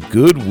 at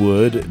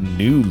Goodwood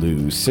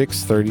Nulu,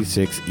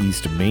 636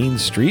 East Main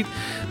Street.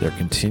 They're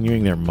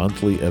continuing their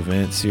monthly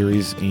event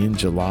series in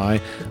July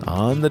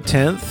on the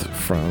 10th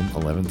from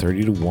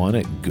 11:30 to 1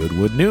 at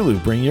Goodwood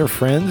Nulu. Bring your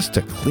friends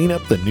to clean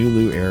up the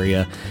Nulu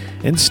area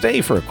and stay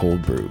for a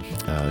cold brew.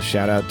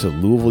 Shout out to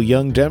Louisville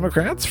Young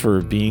Democrats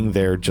for being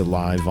their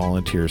July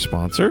volunteer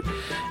sponsor.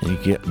 And you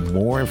get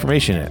more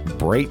information at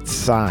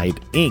Brightside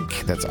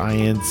Inc. That's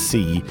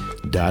INC.org.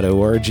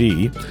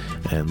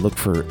 And look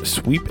for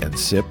Sweep and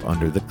Sip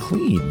under the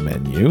Clean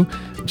menu.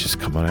 Just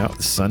come on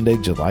out Sunday,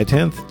 July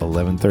 10th,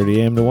 11:30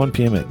 a.m. to 1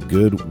 p.m. at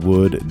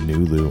Goodwood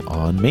Nulu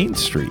on Main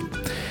Street.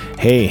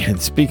 Hey,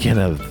 and speaking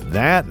of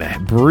that,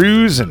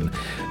 brews and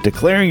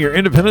declaring your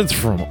independence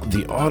from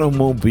the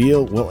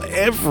automobile, well,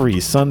 every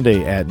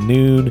Sunday at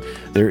noon,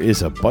 there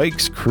is a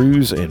Bikes,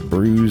 Cruise, and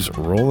Brews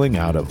rolling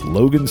out of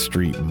Logan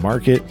Street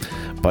Market.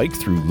 Bike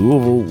through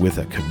Louisville with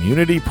a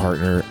community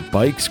partner,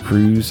 Bikes,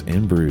 Cruise,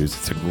 and Brews.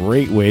 It's a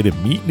great way to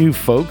meet new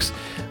folks.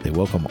 They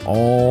welcome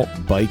all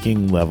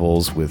biking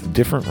levels with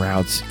different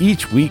routes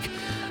each week.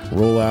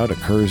 Rollout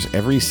occurs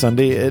every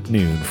Sunday at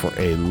noon for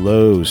a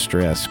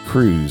low-stress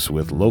cruise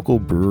with local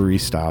brewery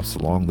stops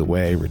along the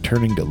way,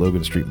 returning to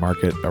Logan Street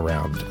Market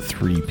around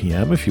 3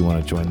 p.m. If you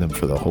want to join them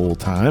for the whole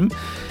time,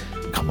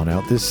 come on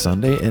out this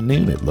Sunday at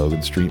noon at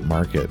Logan Street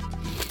Market.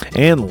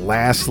 And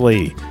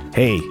lastly,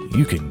 hey,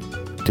 you can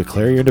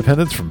declare your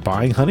independence from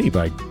buying honey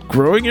by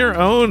growing your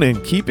own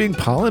and keeping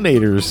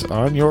pollinators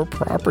on your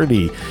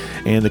property.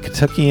 And the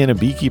Kentuckiana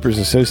Beekeepers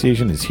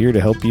Association is here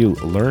to help you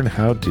learn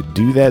how to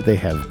do that. They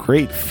have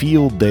great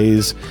field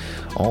days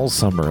all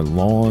summer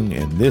long,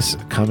 and this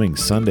coming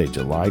Sunday,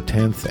 July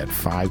 10th at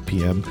 5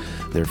 p.m.,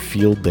 their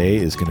field day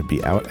is going to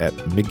be out at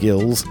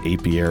McGill's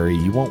Apiary.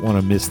 You won't want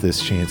to miss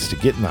this chance to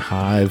get in the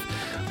hive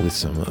with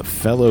some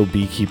fellow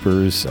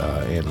beekeepers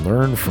and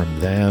learn from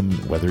them,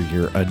 whether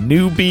you're a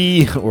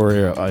newbie or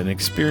an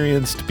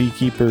experienced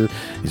beekeeper.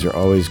 These are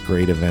always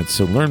great events.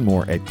 So learn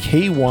more at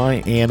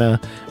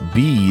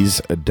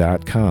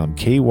kyanabees.com,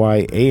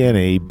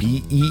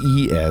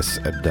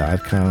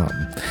 kyanabees.com.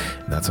 And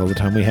that's all the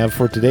time we have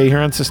for today here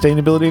on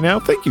Sustainability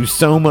Now. Thank you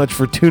so much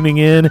for tuning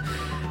in.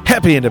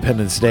 Happy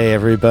Independence Day,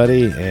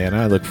 everybody, and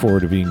I look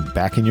forward to being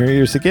back in your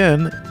ears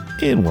again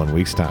in 1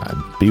 week's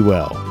time. Be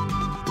well.